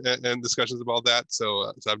and discussions about that.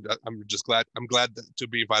 So I'm just glad to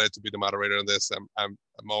be invited to be the moderator on this. I'm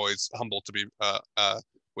always humbled to be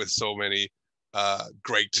with so many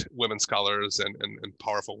great women scholars and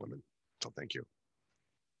powerful women. So thank you.